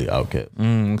early Outkast.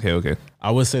 Okay.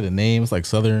 I would say the name. It's like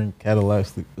Southern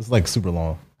Cadillacs. It's like super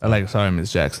long. I like Sorry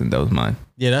Miss Jackson. That was mine.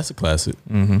 Yeah, that's a classic.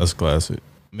 That's a classic.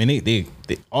 I mean, they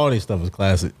all their stuff is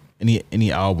classic.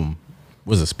 Any album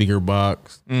was a speaker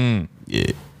box. Yeah,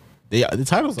 the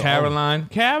titles are Caroline.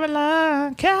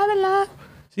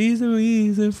 She's the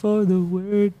reason for the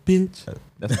word bitch.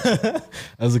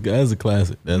 That's a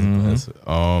classic. That's a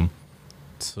classic.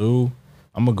 2,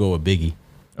 I'm gonna go with Biggie.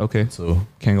 Okay. 2,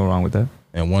 Can't go wrong with that.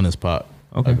 and 1 is Pop.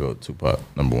 Okay. I go with Tupac,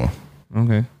 number 1.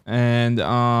 Okay. And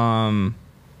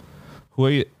who are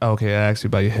you? Okay, I asked you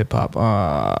about your hip hop.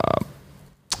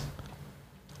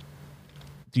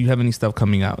 Do you have any stuff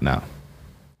coming out now?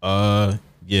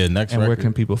 Yeah, next And record. where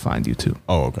can people find you too?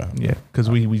 Oh, okay. Yeah, because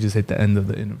we just hit the end of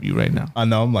the interview right now. I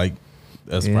know. I'm like,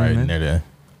 that's Yeah, probably man. near there.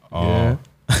 Yeah.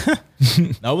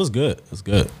 No, it was good. It's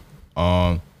good.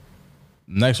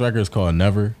 Next record is called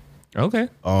Never. Okay.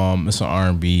 It's an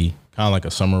R&B, kind of like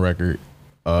a summer record.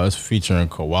 It's featuring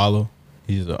Koala.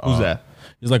 He's a Who's that?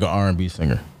 He's like an R&B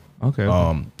singer.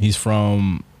 Okay. He's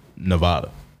from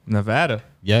Nevada. Nevada.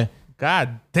 Yeah.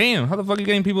 God damn! How the fuck you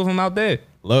getting people from out there?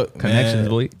 Look, Connections, man,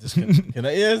 boy. Just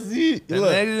yes, see, look,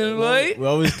 Connections, boy. we're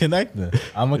always connecting. I'm a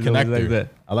It's always connector. like that.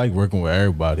 I like working with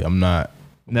everybody. I'm not.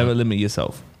 Never limit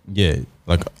yourself. Yeah,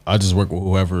 like I just work with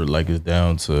whoever like is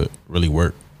down to really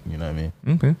work. You know what I mean?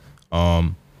 Okay.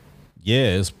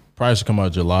 Yeah, it's probably should come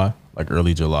out July, like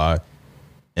early July,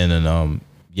 and then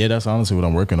yeah, that's honestly what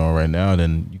I'm working on right now.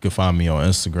 Then you can find me on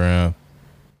Instagram,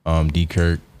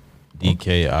 DKirk,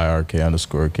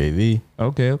 DKIRK_KV.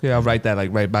 Okay. I'll write that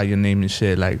like right by your name and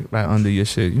shit, like right under your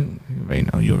shit. You already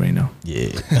know. You already know. Yeah,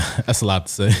 that's a lot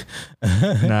to say.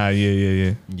 Nah.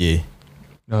 Yeah. Yeah,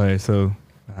 All right. So,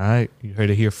 all right. You heard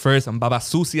it here first. I'm Baba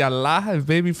Susia live,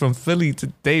 baby, from Philly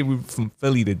today. We're from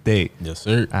Philly today. yes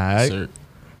sir. All right. Yes, sir.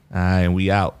 All right. And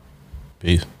we out.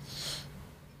 Peace.